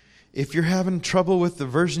Bible. If you're having trouble with the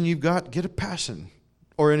version you've got, get a Passion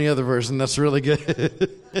or any other version that's really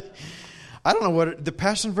good. I don't know what the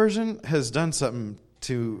Passion version has done something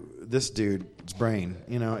to this dude's brain.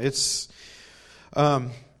 It's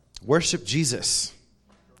worship Jesus.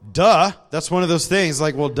 Duh. That's one of those things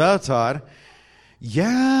like, well, duh, Todd.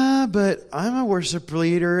 Yeah, but I'm a worship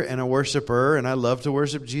leader and a worshiper, and I love to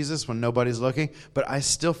worship Jesus when nobody's looking, but I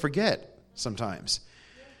still forget sometimes.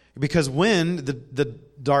 Because when the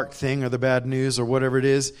dark thing or the bad news or whatever it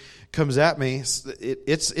is comes at me,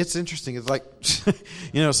 it's interesting. It's like,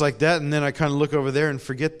 it's like that, and then I kind of look over there and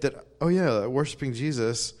forget that, oh yeah, worshiping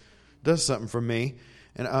Jesus does something for me.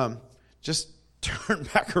 And just turn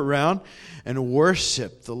back around and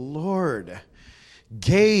worship the Lord.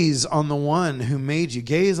 Gaze on the one who made you.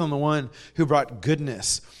 Gaze on the one who brought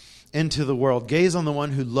goodness into the world. Gaze on the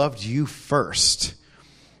one who loved you first.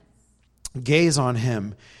 Gaze on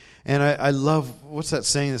him. And I love, what's that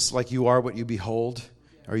saying? It's like you are what you behold,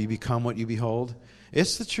 or you become what you behold.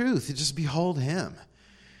 It's the truth. You just behold him.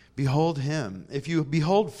 Behold him. If you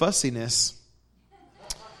behold fussiness,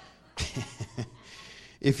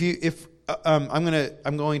 I'm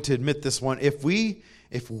going to admit this one. If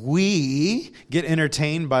we get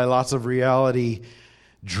entertained by lots of reality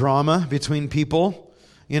drama between people,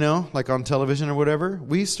 like on television or whatever,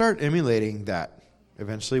 we start emulating that.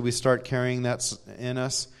 Eventually, we start carrying that in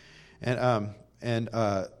us and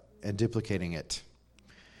duplicating it,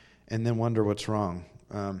 and then wonder what's wrong.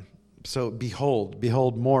 So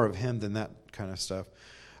behold more of him than that kind of stuff.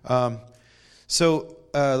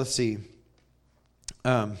 Let's see.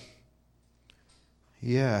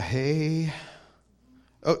 Hey.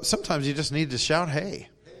 Oh, sometimes you just need to shout, hey.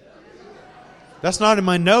 That's not in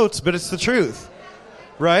my notes, but it's the truth,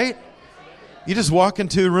 right? You just walk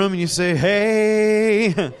into a room and you say,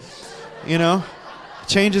 hey,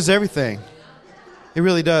 changes everything. It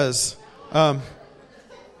really does.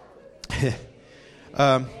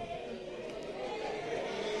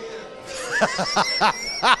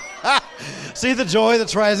 See the joy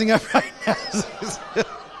that's rising up right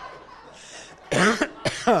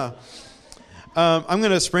now. I'm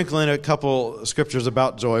going to sprinkle in a couple scriptures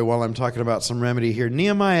about joy while I'm talking about some remedy here.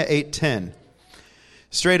 Nehemiah 8:10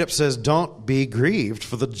 straight up says, "Don't be grieved,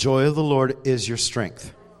 for the joy of the Lord is your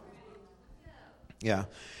strength." Yeah.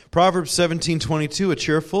 Proverbs 17:22, "A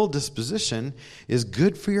cheerful disposition is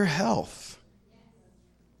good for your health."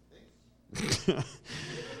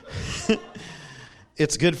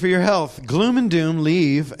 It's good for your health. Gloom and doom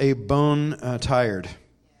leave you bone tired.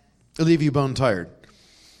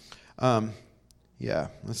 Yeah,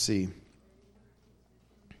 let's see.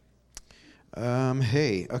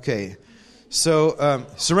 Okay. So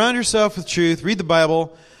surround yourself with truth. Read the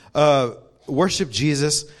Bible. Worship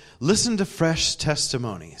Jesus. Listen to fresh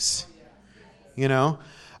testimonies. There's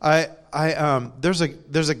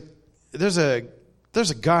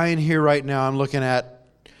a guy in here right now I'm looking at.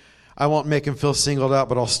 I won't make him feel singled out,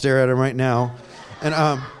 but I'll stare at him right now.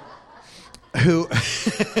 And who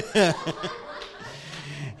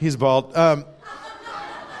he's bald.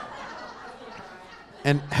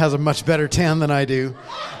 And has a much better tan than I do.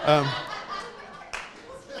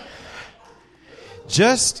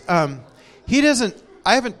 He doesn't.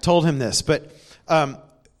 I haven't told him this, but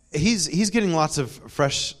he's getting lots of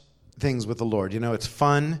fresh things with the Lord. It's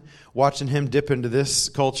fun watching him dip into this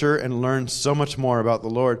culture and learn so much more about the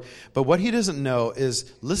Lord. But what he doesn't know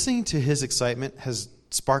is listening to his excitement has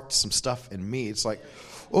sparked some stuff in me. It's like,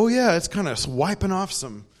 oh yeah, it's kind of wiping off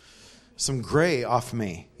some gray off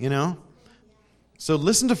me, So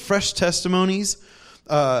listen to fresh testimonies.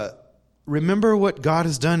 Remember what God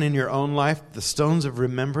has done in your own life, the stones of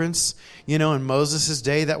remembrance. In Moses'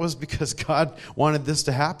 day, that was because God wanted this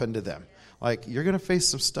to happen to them. Like, you're going to face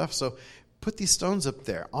some stuff, so put these stones up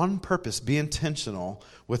there on purpose. Be intentional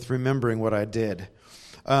with remembering what I did.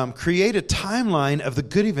 Create a timeline of the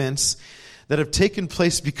good events that have taken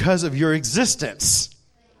place because of your existence.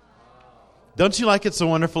 Don't you like It's a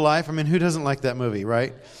Wonderful Life? I mean, who doesn't like that movie,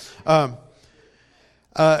 right? Wow.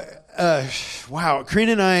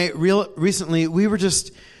 Karina and I recently, we were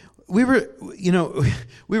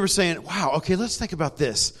saying, wow, okay, let's think about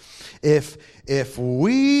this. If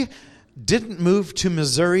we didn't move to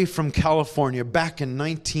Missouri from California back in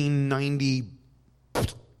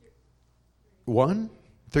 1991,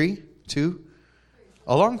 3, 2,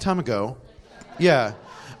 a long time ago. Yeah.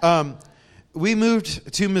 We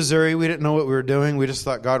moved to Missouri. We didn't know what we were doing. We just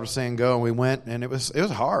thought God was saying go, and we went, and it was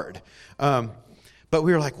hard. But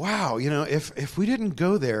we were like, wow, if we didn't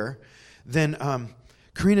go there, then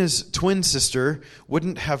Karina's twin sister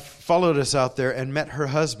wouldn't have followed us out there and met her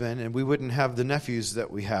husband, and we wouldn't have the nephews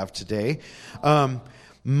that we have today.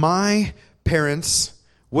 My parents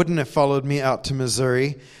wouldn't have followed me out to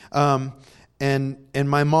Missouri. And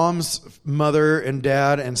my mom's mother and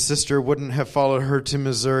dad and sister wouldn't have followed her to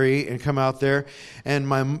Missouri and come out there. And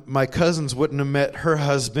my cousins wouldn't have met her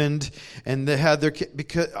husband, and they had their kid,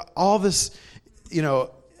 because all this,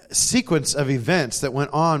 sequence of events that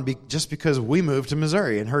went on just because we moved to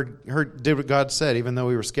Missouri and did what God said, even though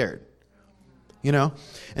we were scared. And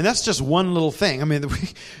that's just one little thing. I mean,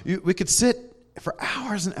 we could sit for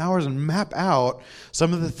hours and hours and map out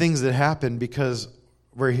some of the things that happened because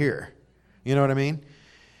we're here. You know what I mean?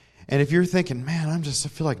 And if you're thinking, man, I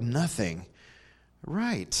feel like nothing.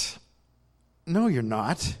 Right. No, you're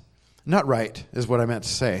not. Not right is what I meant to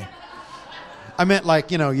say. I meant like,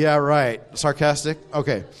 yeah, right. Sarcastic?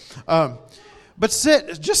 Okay. But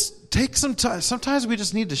just take some time. Sometimes we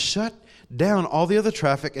just need to shut down all the other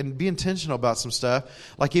traffic and be intentional about some stuff.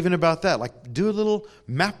 Like even about that. Like do a little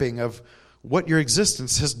mapping of what your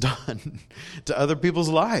existence has done to other people's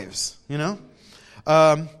lives, Read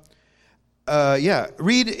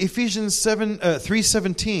Ephesians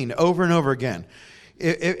 3:17 over and over again.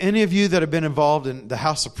 If any of you that have been involved in the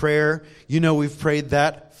house of prayer, we've prayed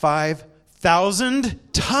that 5,000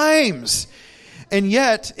 times. And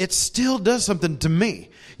yet, it still does something to me.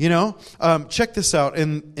 Check this out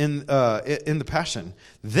in the Passion.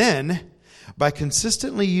 Then, by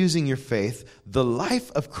consistently using your faith, the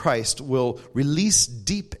life of Christ will release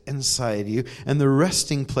deep inside you, and the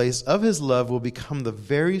resting place of his love will become the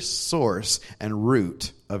very source and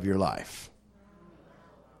root of your life.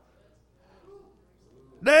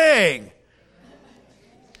 Dang!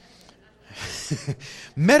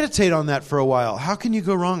 Meditate on that for a while. How can you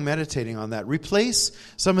go wrong meditating on that? Replace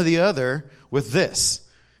some of the other with this.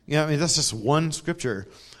 That's just one scripture.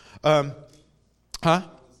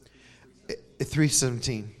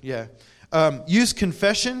 3:17, yeah. Use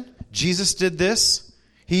confession. Jesus did this.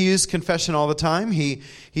 He used confession all the time. He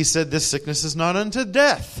said, this sickness is not unto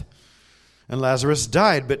death. And Lazarus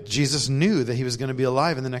died, but Jesus knew that he was going to be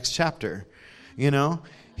alive in the next chapter.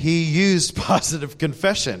 He used positive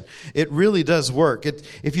confession. It really does work.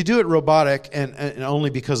 If you do it robotic and only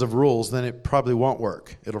because of rules, then it probably won't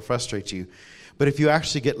work. It'll frustrate you. But if you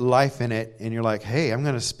actually get life in it and you're like, hey, I'm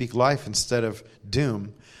going to speak life instead of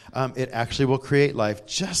doom, it actually will create life,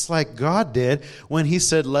 just like God did when he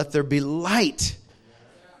said, let there be light.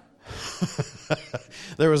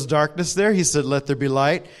 There was darkness there. He said, let there be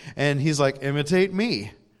light. And he's like, imitate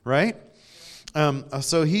me, right?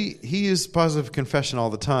 So he used positive confession all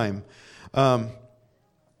the time.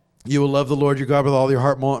 You will love the Lord your God with all your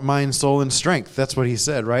heart, mind, soul, and strength. That's what he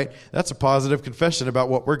said, right? That's a positive confession about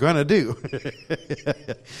what we're going to do.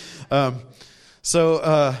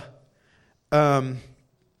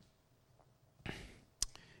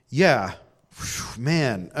 Yeah,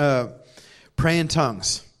 man, pray in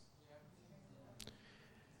tongues.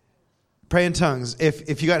 Pray in tongues.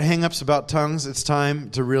 If you got hang-ups about tongues, it's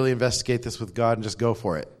time to really investigate this with God and just go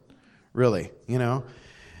for it. Really,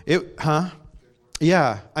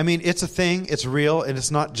 Yeah, it's a thing, it's real, and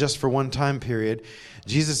it's not just for one time period.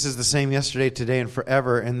 Jesus is the same yesterday, today, and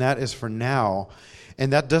forever, and that is for now.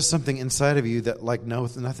 And that does something inside of you that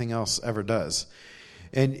nothing else ever does.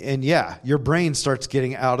 And yeah, your brain starts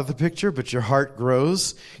getting out of the picture, but your heart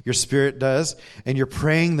grows, your spirit does, and you're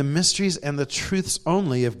praying the mysteries and the truths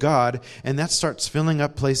only of God, and that starts filling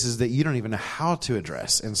up places that you don't even know how to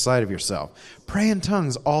address inside of yourself. Pray in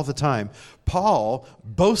tongues all the time. Paul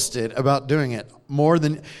boasted about doing it more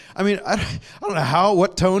than, I don't know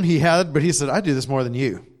what tone he had, but he said, I do this more than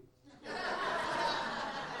you.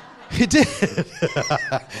 He did.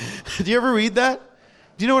 Did you ever read that?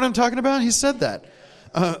 Do you know what I'm talking about? He said that.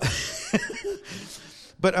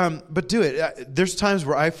 But do it. There's times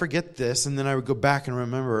where I forget this, and then I would go back and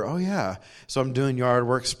remember, oh yeah. So I'm doing yard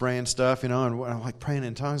work, spraying stuff, and I'm like praying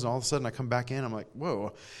in tongues, and all of a sudden I come back in, I'm like,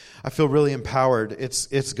 whoa, I feel really empowered.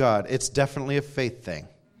 It's God. It's definitely a faith thing.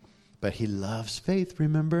 But he loves faith,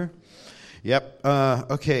 remember? Yep.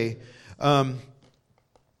 Okay. Psalms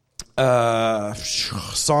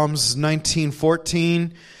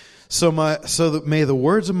 19:14. So that may the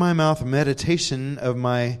words of my mouth, meditation of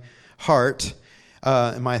my heart,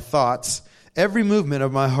 and my thoughts, every movement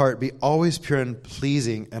of my heart be always pure and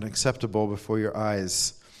pleasing and acceptable before your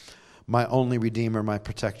eyes, my only Redeemer, my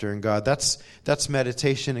Protector and God. That's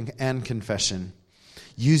meditation and confession.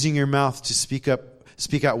 Using your mouth to speak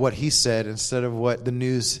out what he said instead of what the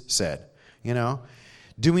news said,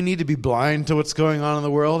 Do we need to be blind to what's going on in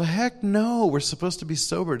the world? Heck no. We're supposed to be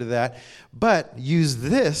sober to that. But use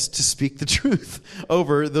this to speak the truth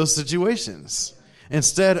over those situations.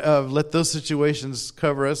 Instead of let those situations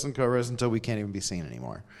cover us until we can't even be seen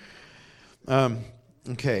anymore.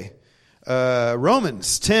 Okay.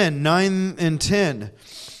 Romans 10:9 and 10.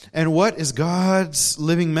 And what is God's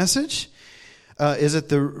living message? Is it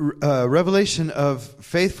the revelation of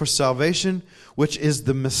faith for salvation, which is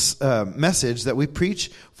the message that we preach?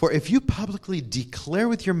 For if you publicly declare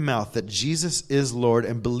with your mouth that Jesus is Lord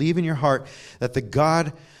and believe in your heart that the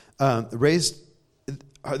God raised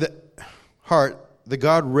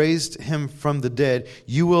him from the dead,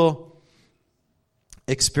 you will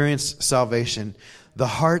experience salvation. The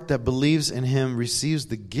heart that believes in him receives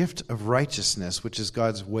the gift of righteousness, which is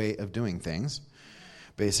God's way of doing things,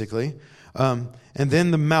 basically. And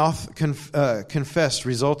then the mouth confessed,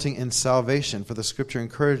 resulting in salvation. For the scripture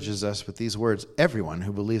encourages us with these words, everyone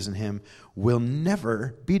who believes in him will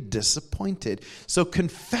never be disappointed. So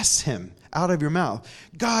confess him out of your mouth.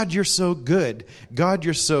 God, you're so good. God,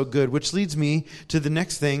 you're so good. Which leads me to the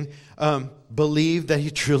next thing. Believe that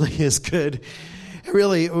he truly is good.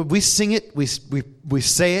 Really, we sing it, we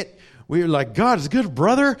say it. We're like, God is good,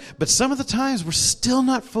 brother. But some of the times we're still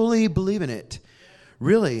not fully believing it.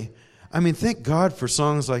 Really. Thank God for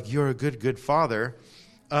songs like You're a Good, Good Father.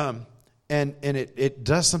 And it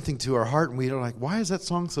does something to our heart. And we're like, why is that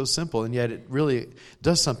song so simple? And yet it really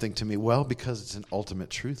does something to me. Well, because it's an ultimate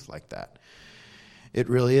truth like that. It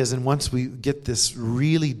really is. And once we get this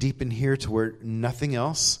really deep in here to where nothing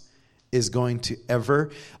else is going to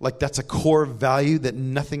ever, like that's a core value that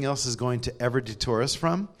nothing else is going to ever detour us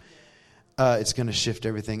from, it's going to shift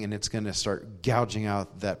everything, and it's going to start gouging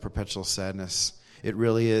out that perpetual sadness. It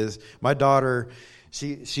really is. My daughter,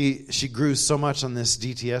 she grew so much on this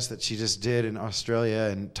DTS that she just did in Australia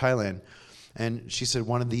and Thailand. And she said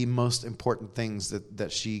one of the most important things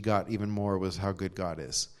that she got even more was how good God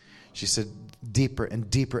is. She said deeper and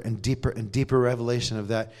deeper and deeper and deeper revelation of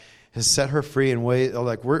that has set her free in ways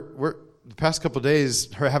like we're the past couple of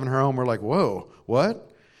days, her having her home, we're like, whoa,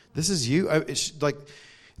 what? This is you? Like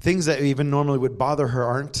things that even normally would bother her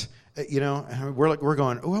aren't, and we're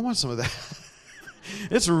going, oh, I want some of that.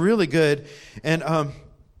 It's really good. And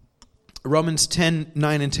Romans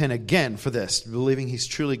 10:9-10 again for this, believing he's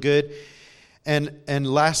truly good. And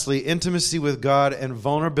lastly, intimacy with God and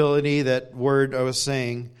vulnerability, that word I was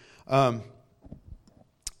saying.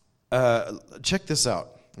 Check this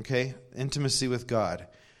out, okay? Intimacy with God.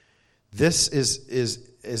 This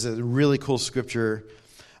is a really cool scripture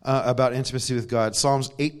about intimacy with God. Psalms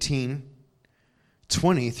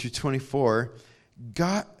 18:20-24.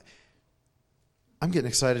 God, I'm getting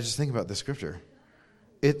excited just thinking about this scripture.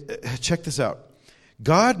 Check this out.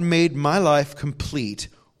 God made my life complete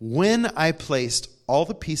when I placed all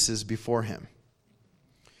the pieces before him.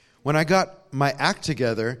 When I got my act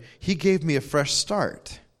together, he gave me a fresh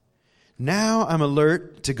start. Now I'm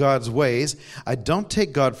alert to God's ways. I don't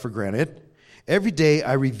take God for granted. Every day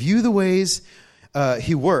I review the ways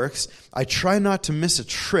he works. I try not to miss a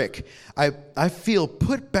trick. I feel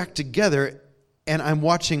put back together, and I'm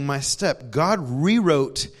watching my step. God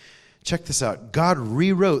rewrote, check this out, God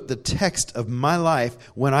rewrote the text of my life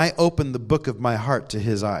when I opened the book of my heart to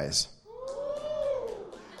his eyes.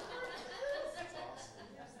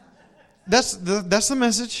 That's the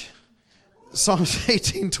message. Psalms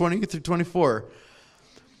 18:20-24.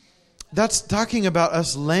 That's talking about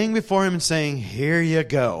us laying before him and saying, here you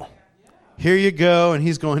go. Here you go. And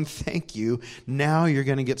he's going, thank you. Now you're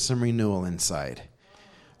going to get some renewal inside.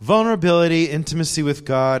 Vulnerability, intimacy with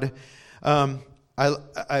God.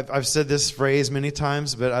 I've said this phrase many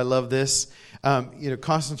times, but I love this.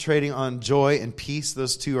 Concentrating on joy and peace.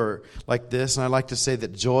 Those two are like this. And I like to say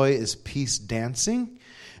that joy is peace dancing,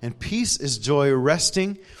 and peace is joy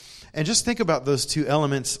resting. And just think about those two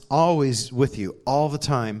elements always with you, all the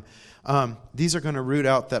time. These are going to root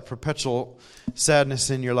out that perpetual sadness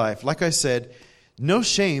in your life. Like I said, no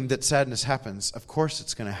shame that sadness happens. Of course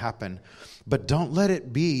it's going to happen. But don't let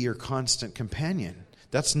it be your constant companion.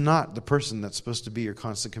 That's not the person that's supposed to be your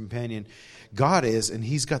constant companion. God is, and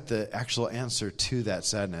he's got the actual answer to that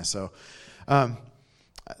sadness. So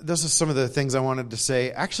those are some of the things I wanted to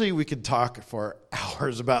say. Actually, we could talk for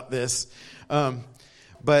hours about this.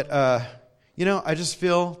 But I just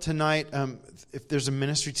feel tonight, if there's a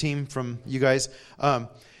ministry team from you guys,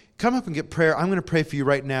 come up and get prayer. I'm going to pray for you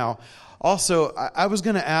right now. Also, I was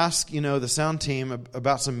going to ask, the sound team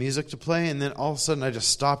about some music to play, and then all of a sudden I just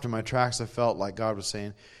stopped in my tracks. I felt like God was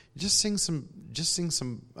saying, just sing some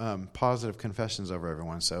positive confessions over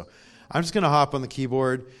everyone. So I'm just going to hop on the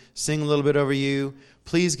keyboard, sing a little bit over you.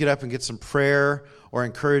 Please get up and get some prayer or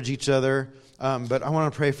encourage each other. But I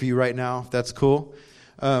want to pray for you right now, if that's cool.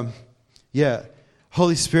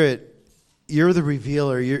 Holy Spirit, you're the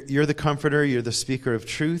revealer, you're the comforter, you're the speaker of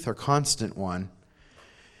truth, our constant one.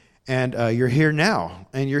 And you're here now,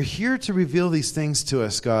 and you're here to reveal these things to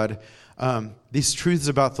us, God, these truths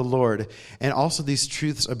about the Lord, and also these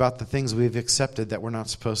truths about the things we've accepted that we're not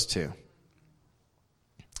supposed to.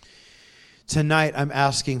 Tonight, I'm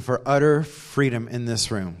asking for utter freedom in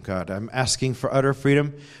this room, God. I'm asking for utter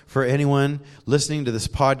freedom for anyone listening to this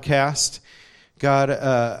podcast. God,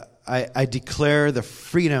 I declare the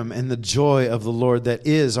freedom and the joy of the Lord that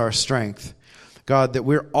is our strength. God, that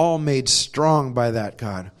we're all made strong by that,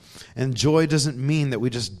 God. And joy doesn't mean that we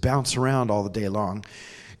just bounce around all the day long.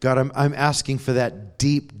 God, I'm asking for that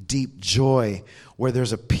deep, deep joy where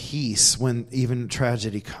there's a peace when even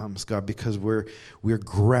tragedy comes, God, because we're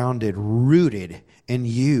grounded, rooted in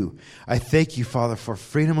you. I thank you, Father, for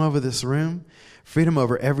freedom over this room, freedom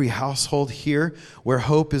over every household here where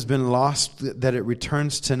hope has been lost, that it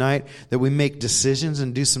returns tonight, that we make decisions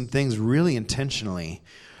and do some things really intentionally.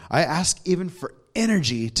 I ask even for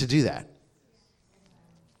energy to do that,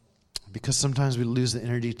 because sometimes we lose the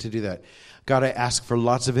energy to do that. God, I ask for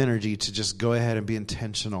lots of energy to just go ahead and be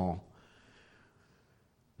intentional.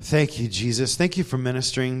 Thank you, Jesus. Thank you for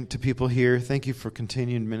ministering to people here. Thank you for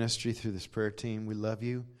continuing ministry through this prayer team. We love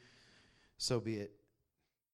you. So be it.